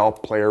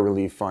ECHL Player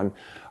Relief Fund.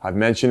 I've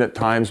mentioned it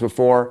times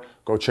before.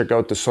 Go check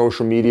out the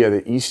social media,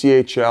 the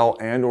ECHL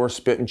and or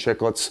Spittin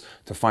Chiclets,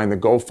 to find the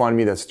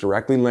GoFundMe that's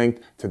directly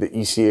linked to the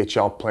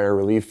ECHL Player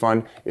Relief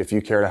Fund if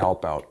you care to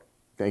help out.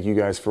 Thank you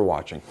guys for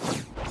watching.